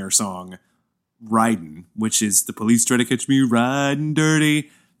Chameleonaire song, Ridin', which is the police try to catch me riding dirty,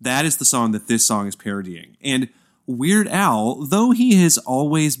 that is the song that this song is parodying. And Weird Al, though he has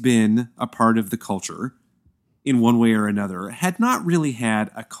always been a part of the culture in one way or another, had not really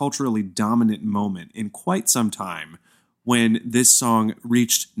had a culturally dominant moment in quite some time when this song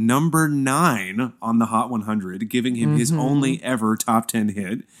reached number 9 on the Hot 100, giving him his only ever top 10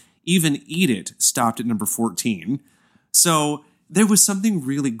 hit. Even Eat It stopped at number 14. So there was something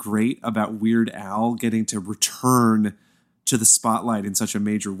really great about Weird Al getting to return to the spotlight in such a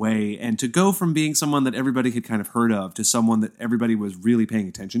major way, and to go from being someone that everybody had kind of heard of to someone that everybody was really paying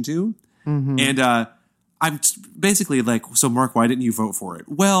attention to. And I'm basically like, so Mark, why didn't you vote for it?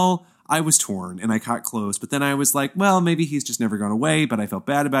 Well, I was torn and I got close, but then I was like, well, maybe he's just never gone away, but I felt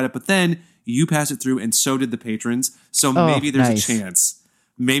bad about it. But then you passed it through, and so did the patrons. So maybe there's a chance.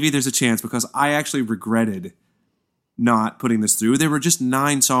 Maybe there's a chance, because I actually regretted not putting this through. There were just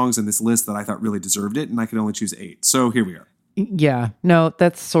 9 songs in this list that I thought really deserved it, and I could only choose 8. So here we are. Yeah, no,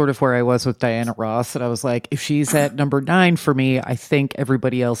 that's sort of where I was with Diana Ross. And I was like, if she's at number 9 for me, I think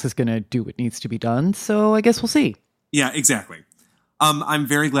everybody else is going to do what needs to be done. So I guess we'll see. Yeah, exactly. I'm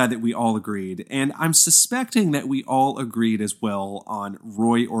very glad that we all agreed. And I'm suspecting that we all agreed as well on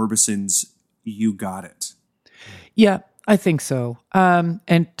Roy Orbison's You Got It. Yeah, I think so.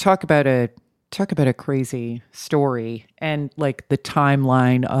 And talk about a crazy story, and like the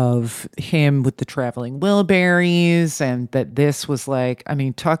timeline of him with the Traveling Wilburys, and that this was like, I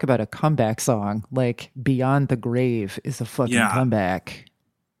mean, talk about a comeback song. Like Beyond the Grave is a fucking comeback,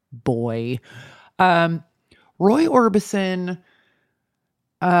 boy. Roy Orbison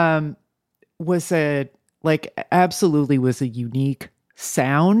was absolutely was a unique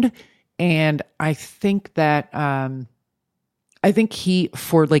sound, and I think that I think he,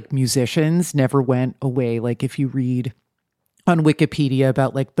 for like musicians, never went away. Like if you read on Wikipedia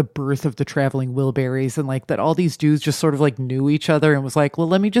about like the birth of the Traveling Wilburys, and like that all these dudes just sort of like knew each other and was like, well,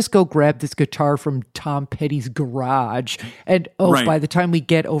 let me just go grab this guitar from Tom Petty's garage. And by the time we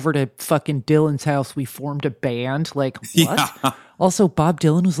get over to fucking Dylan's house, we formed a band. Like what? Yeah. Also, Bob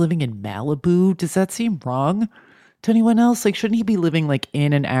Dylan was living in Malibu. Does that seem wrong to anyone else? Like, shouldn't he be living like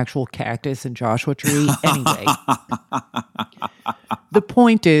in an actual cactus and Joshua tree? Anyway, the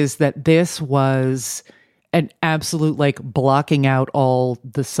point is that this was an absolute like blocking out all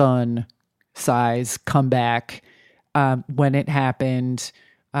the sun size comeback when it happened.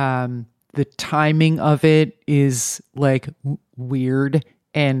 The timing of it is like weird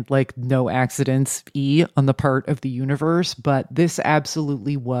and like no accidents on the part of the universe, but this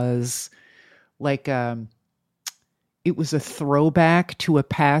absolutely was like it was a throwback to a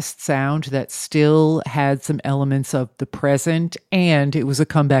past sound that still had some elements of the present, and it was a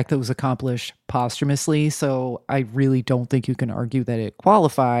comeback that was accomplished posthumously. So I really don't think you can argue that it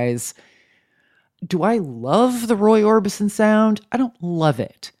qualifies. Do I love the Roy Orbison sound? I don't love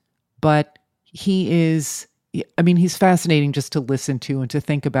it, but he's fascinating just to listen to and to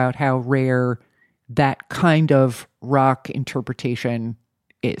think about how rare that kind of rock interpretation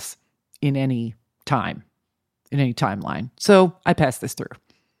is in any time. In any timeline. So I passed this through.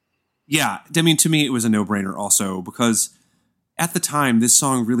 Yeah. I mean, to me, it was a no-brainer also, because at the time, this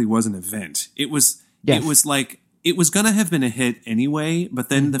song really was an event. It was Yes. it was like it was going to have been a hit anyway, but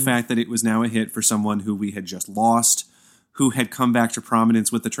then the fact that it was now a hit for someone who we had just lost, who had come back to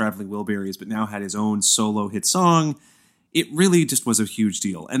prominence with the Traveling Wilburys, but now had his own solo hit song, it really just was a huge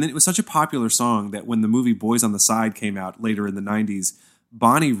deal. And then it was such a popular song that when the movie Boys on the Side came out later in the 90s,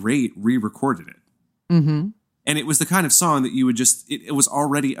 Bonnie Raitt re-recorded it. Mm-hmm. And it was the kind of song that you would just, it was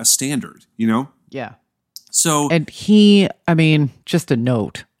already a standard, you know? Yeah. So, And just a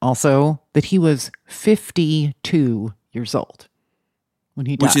note also that he was 52 years old when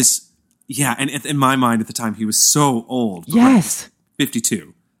he died. which is, yeah, and in my mind at the time, he was so old. Yes.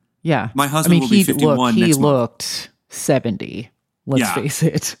 52. Yeah. My husband will be 51 he next month. looked 70, let's Yeah. face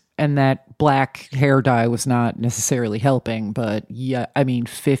it. And that black hair dye was not necessarily helping, but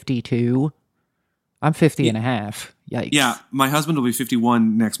 52. I'm 50 and a half. Yikes. Yeah, my husband will be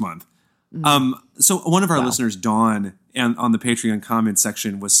 51 next month. So one of our listeners, Dawn, and on the Patreon comments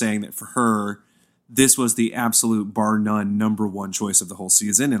section was saying that for her, this was the absolute bar none number one choice of the whole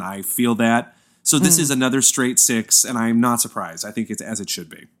season, and I feel that. So this is another straight 6, and I'm not surprised. I think it's as it should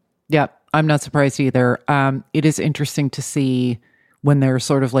be. Yeah, I'm not surprised either. It is interesting to see when they're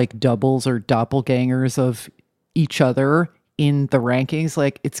sort of like doubles or doppelgangers of each other in the rankings.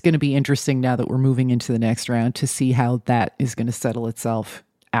 Like, it's going to be interesting now that we're moving into the next round to see how that is going to settle itself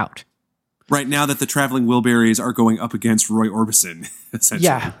out. Right now that the Traveling Wilburys are going up against Roy Orbison, essentially.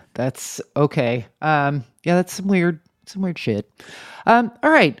 Yeah, that's okay. That's some weird shit. All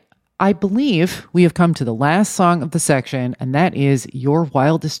right. I believe we have come to the last song of the section, and that is Your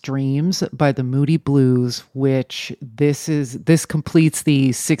Wildest Dreams by the Moody Blues, which this completes the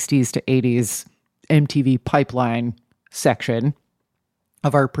 60s to 80s MTV pipeline section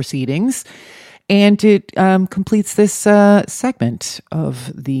of our proceedings. And it completes this segment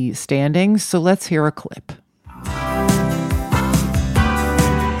of the standings. So let's hear a clip.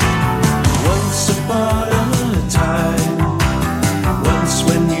 Once upon a time, once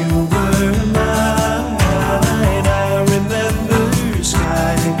when you were mine, I remember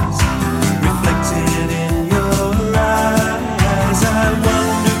skies reflected in your eyes. I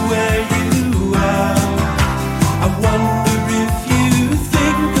wonder where you are. I wonder if you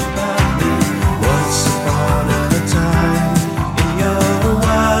think about me. Once upon a time, in your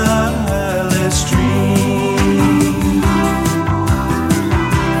wildest dreams.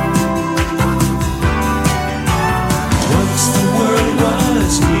 Once the world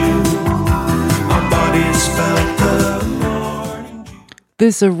was new, our bodies felt the morning dew.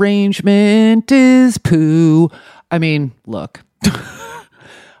 This arrangement is poo. I mean, look,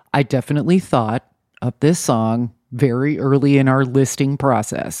 I definitely thought of this song very early in our listing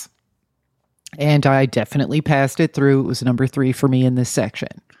process. And I definitely passed it through. It was number 3 for me in this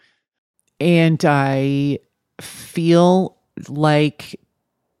section. And I feel like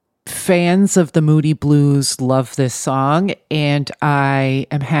fans of the Moody Blues love this song, and I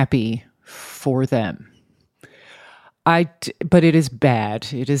am happy for them. But it is bad.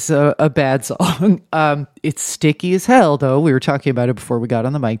 It is a bad song. It's sticky as hell, though. We were talking about it before we got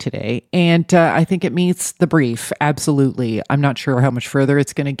on the mic today. And I think it meets the brief. Absolutely. I'm not sure how much further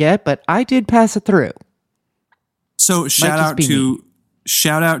it's going to get, but I did pass it through. So shout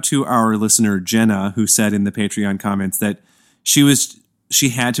out to our listener Jenna, who said in the Patreon comments that she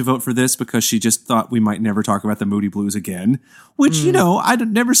had to vote for this because she just thought we might never talk about the Moody Blues again. Which, I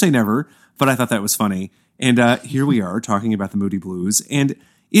don't never say never, but I thought that was funny. And here we are talking about the Moody Blues, and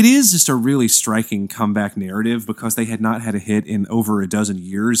it is just a really striking comeback narrative because they had not had a hit in over a dozen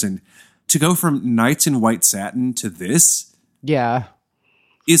years, and to go from Nights in White Satin to this, Yeah.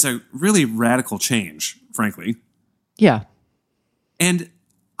 is a really radical change, frankly. Yeah. And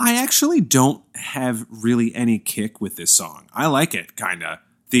I actually don't have really any kick with this song. I like it, kinda.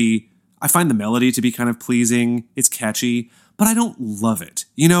 I find the melody to be kind of pleasing. It's catchy, but I don't love it.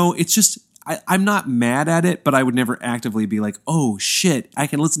 It's just, I'm not mad at it, but I would never actively be like, oh shit, I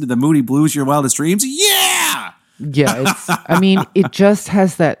can listen to the Moody Blues, Your Wildest Dreams. Yeah! Yeah, it just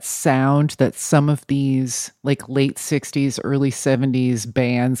has that sound that some of these like late 60s, early 70s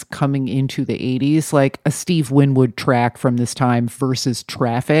bands coming into the 80s, like a Steve Winwood track from this time versus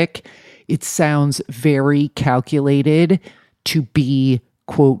Traffic. It sounds very calculated to be,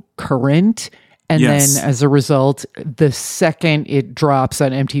 quote, current. And Yes. then as a result, the second it drops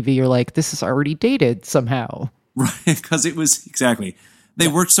on MTV, you're like, this is already dated somehow. Right, because it was, exactly. They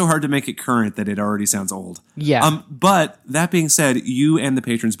worked so hard to make it current that it already sounds old. Yeah. But that being said, you and the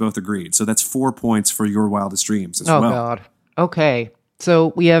patrons both agreed. So that's 4 points for Your Wildest Dreams as well. God. Okay.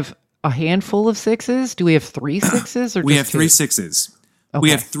 So we have a handful of 6s. Do we have 3 6s or We just have 3 2? 6s. We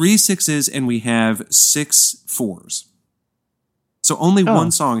Okay. have 3 6s and we have 6 4s. So only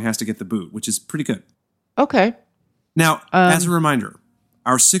one song has to get the boot, which is pretty good. Okay. Now, as a reminder,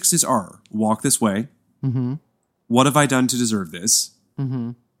 our 6s are Walk This Way, What Have I Done to Deserve This,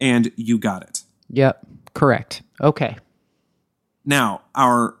 and You Got It. Yep. Correct. Okay. Now,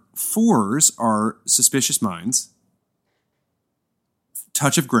 our 4s are Suspicious Minds,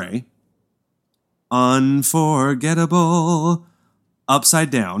 Touch of Grey, Unforgettable, Upside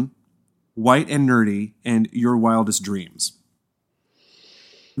Down, White and Nerdy, and Your Wildest Dreams.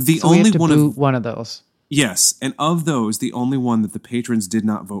 The So only we have to one boot of one of those. yes, and of those, the only one that the patrons did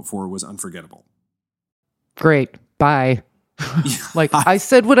not vote for was Unforgettable. Great. Bye. Like, I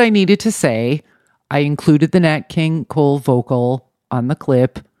said what I needed to say. I included the Nat King Cole vocal on the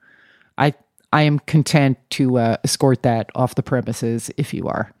clip. I am content to escort that off the premises if you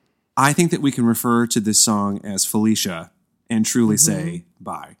are. I think that we can refer to this song as Felicia and truly say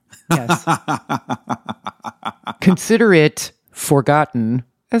bye. Yes. Consider it forgotten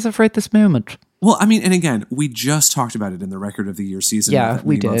as of right this moment. Well, I mean, and again, we just talked about it in the Record of the Year season. Yeah,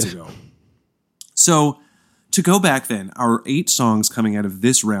 we months did. ago. So to go back then, our 8 songs coming out of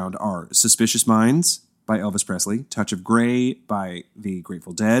this round are Suspicious Minds by Elvis Presley, Touch of Grey by the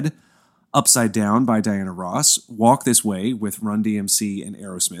Grateful Dead, Upside Down by Diana Ross, Walk This Way with Run DMC and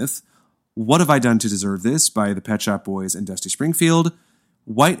Aerosmith, What Have I Done to Deserve This by the Pet Shop Boys and Dusty Springfield,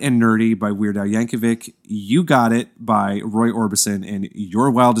 White and Nerdy by Weird Al Yankovic, You Got It by Roy Orbison, and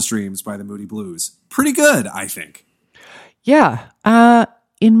Your Wildest Dreams by the Moody Blues. Pretty good, I think. Yeah.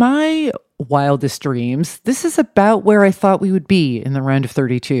 In my wildest dreams, this is about where I thought we would be in the round of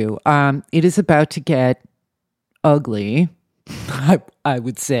 32. It is about to get ugly, I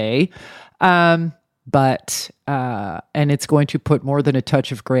would say. But and it's going to put more than a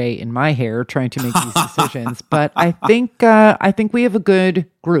touch of gray in my hair trying to make these decisions. But I think we have a good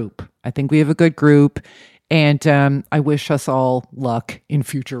group. And I wish us all luck in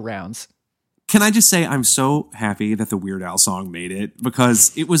future rounds. Can I just say I'm so happy that the Weird Al song made it,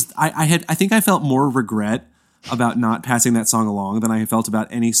 because it was I think I felt more regret about not passing that song along than I felt about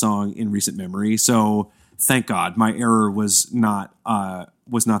any song in recent memory. So thank God my error was not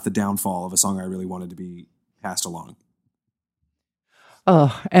the downfall of a song I really wanted to be passed along.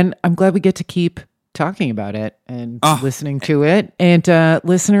 Oh, and I'm glad we get to keep talking about it and listening to it. And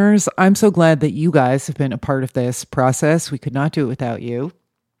listeners, I'm so glad that you guys have been a part of this process. We could not do it without you.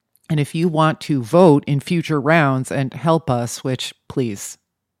 And if you want to vote in future rounds and help us, which please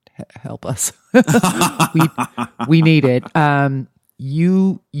help us, we need it.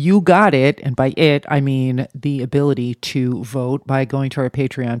 You got it. And by it, I mean the ability to vote by going to our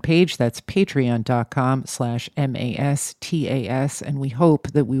Patreon page. That's patreon.com/MASTAS. And we hope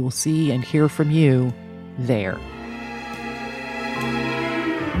that we will see and hear from you there.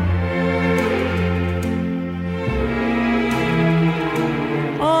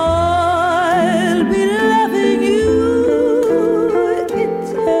 I'll be loving you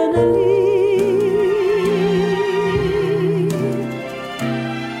eternally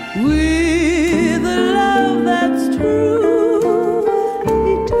with a love that's true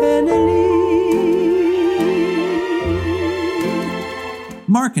eternally.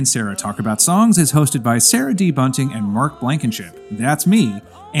 Mark and Sarah Talk About Songs is hosted by Sarah D. Bunting and Mark Blankenship. That's me,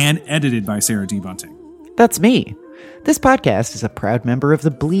 and edited by Sarah D. Bunting. That's me. This podcast is a proud member of the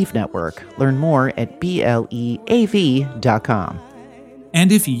Believe Network. Learn more at BLEAV.com.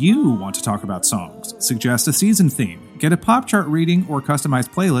 And if you want to talk about songs, suggest a season theme, get a pop chart reading or customized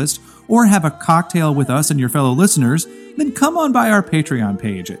playlist, or have a cocktail with us and your fellow listeners, then come on by our Patreon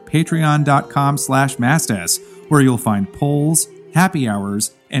page at patreon.com/mastas, where you'll find polls, happy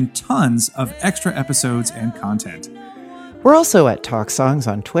hours, and tons of extra episodes and content. We're also at Talk Songs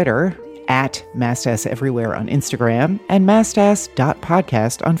on Twitter, at Mastas Everywhere on Instagram, and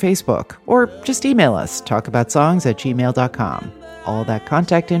mastas.podcast on Facebook. Or just email us, talkaboutsongs@gmail.com. All that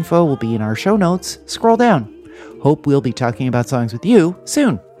contact info will be in our show notes. Scroll down. Hope we'll be talking about songs with you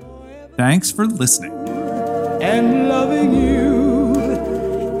soon. Thanks for listening. And loving you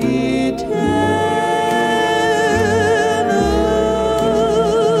eternally.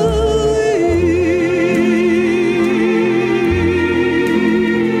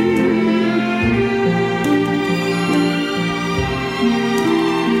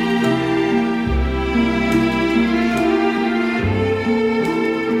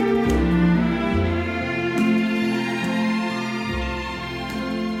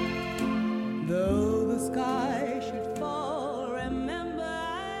 Though the sky should fall, remember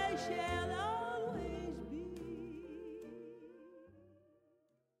I shall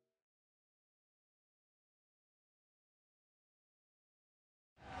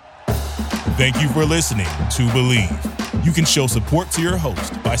Thank you for listening to Believe. You can show support to your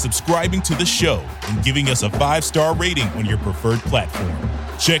host by subscribing to the show and giving us a 5-star rating on your preferred platform.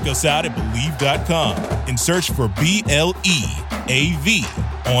 Check us out at Believe.com and search for BLEAV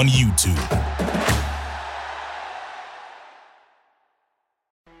on YouTube.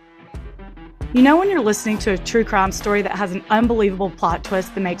 You know when you're listening to a true crime story that has an unbelievable plot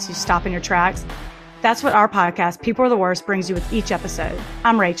twist that makes you stop in your tracks? That's what our podcast, People Are the Worst, brings you with each episode.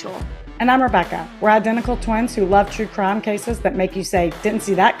 I'm Rachel. And I'm Rebecca. We're identical twins who love true crime cases that make you say, didn't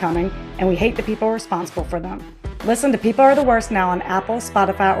see that coming, and we hate the people responsible for them. Listen to People Are the Worst now on Apple,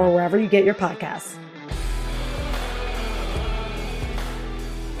 Spotify, or wherever you get your podcasts.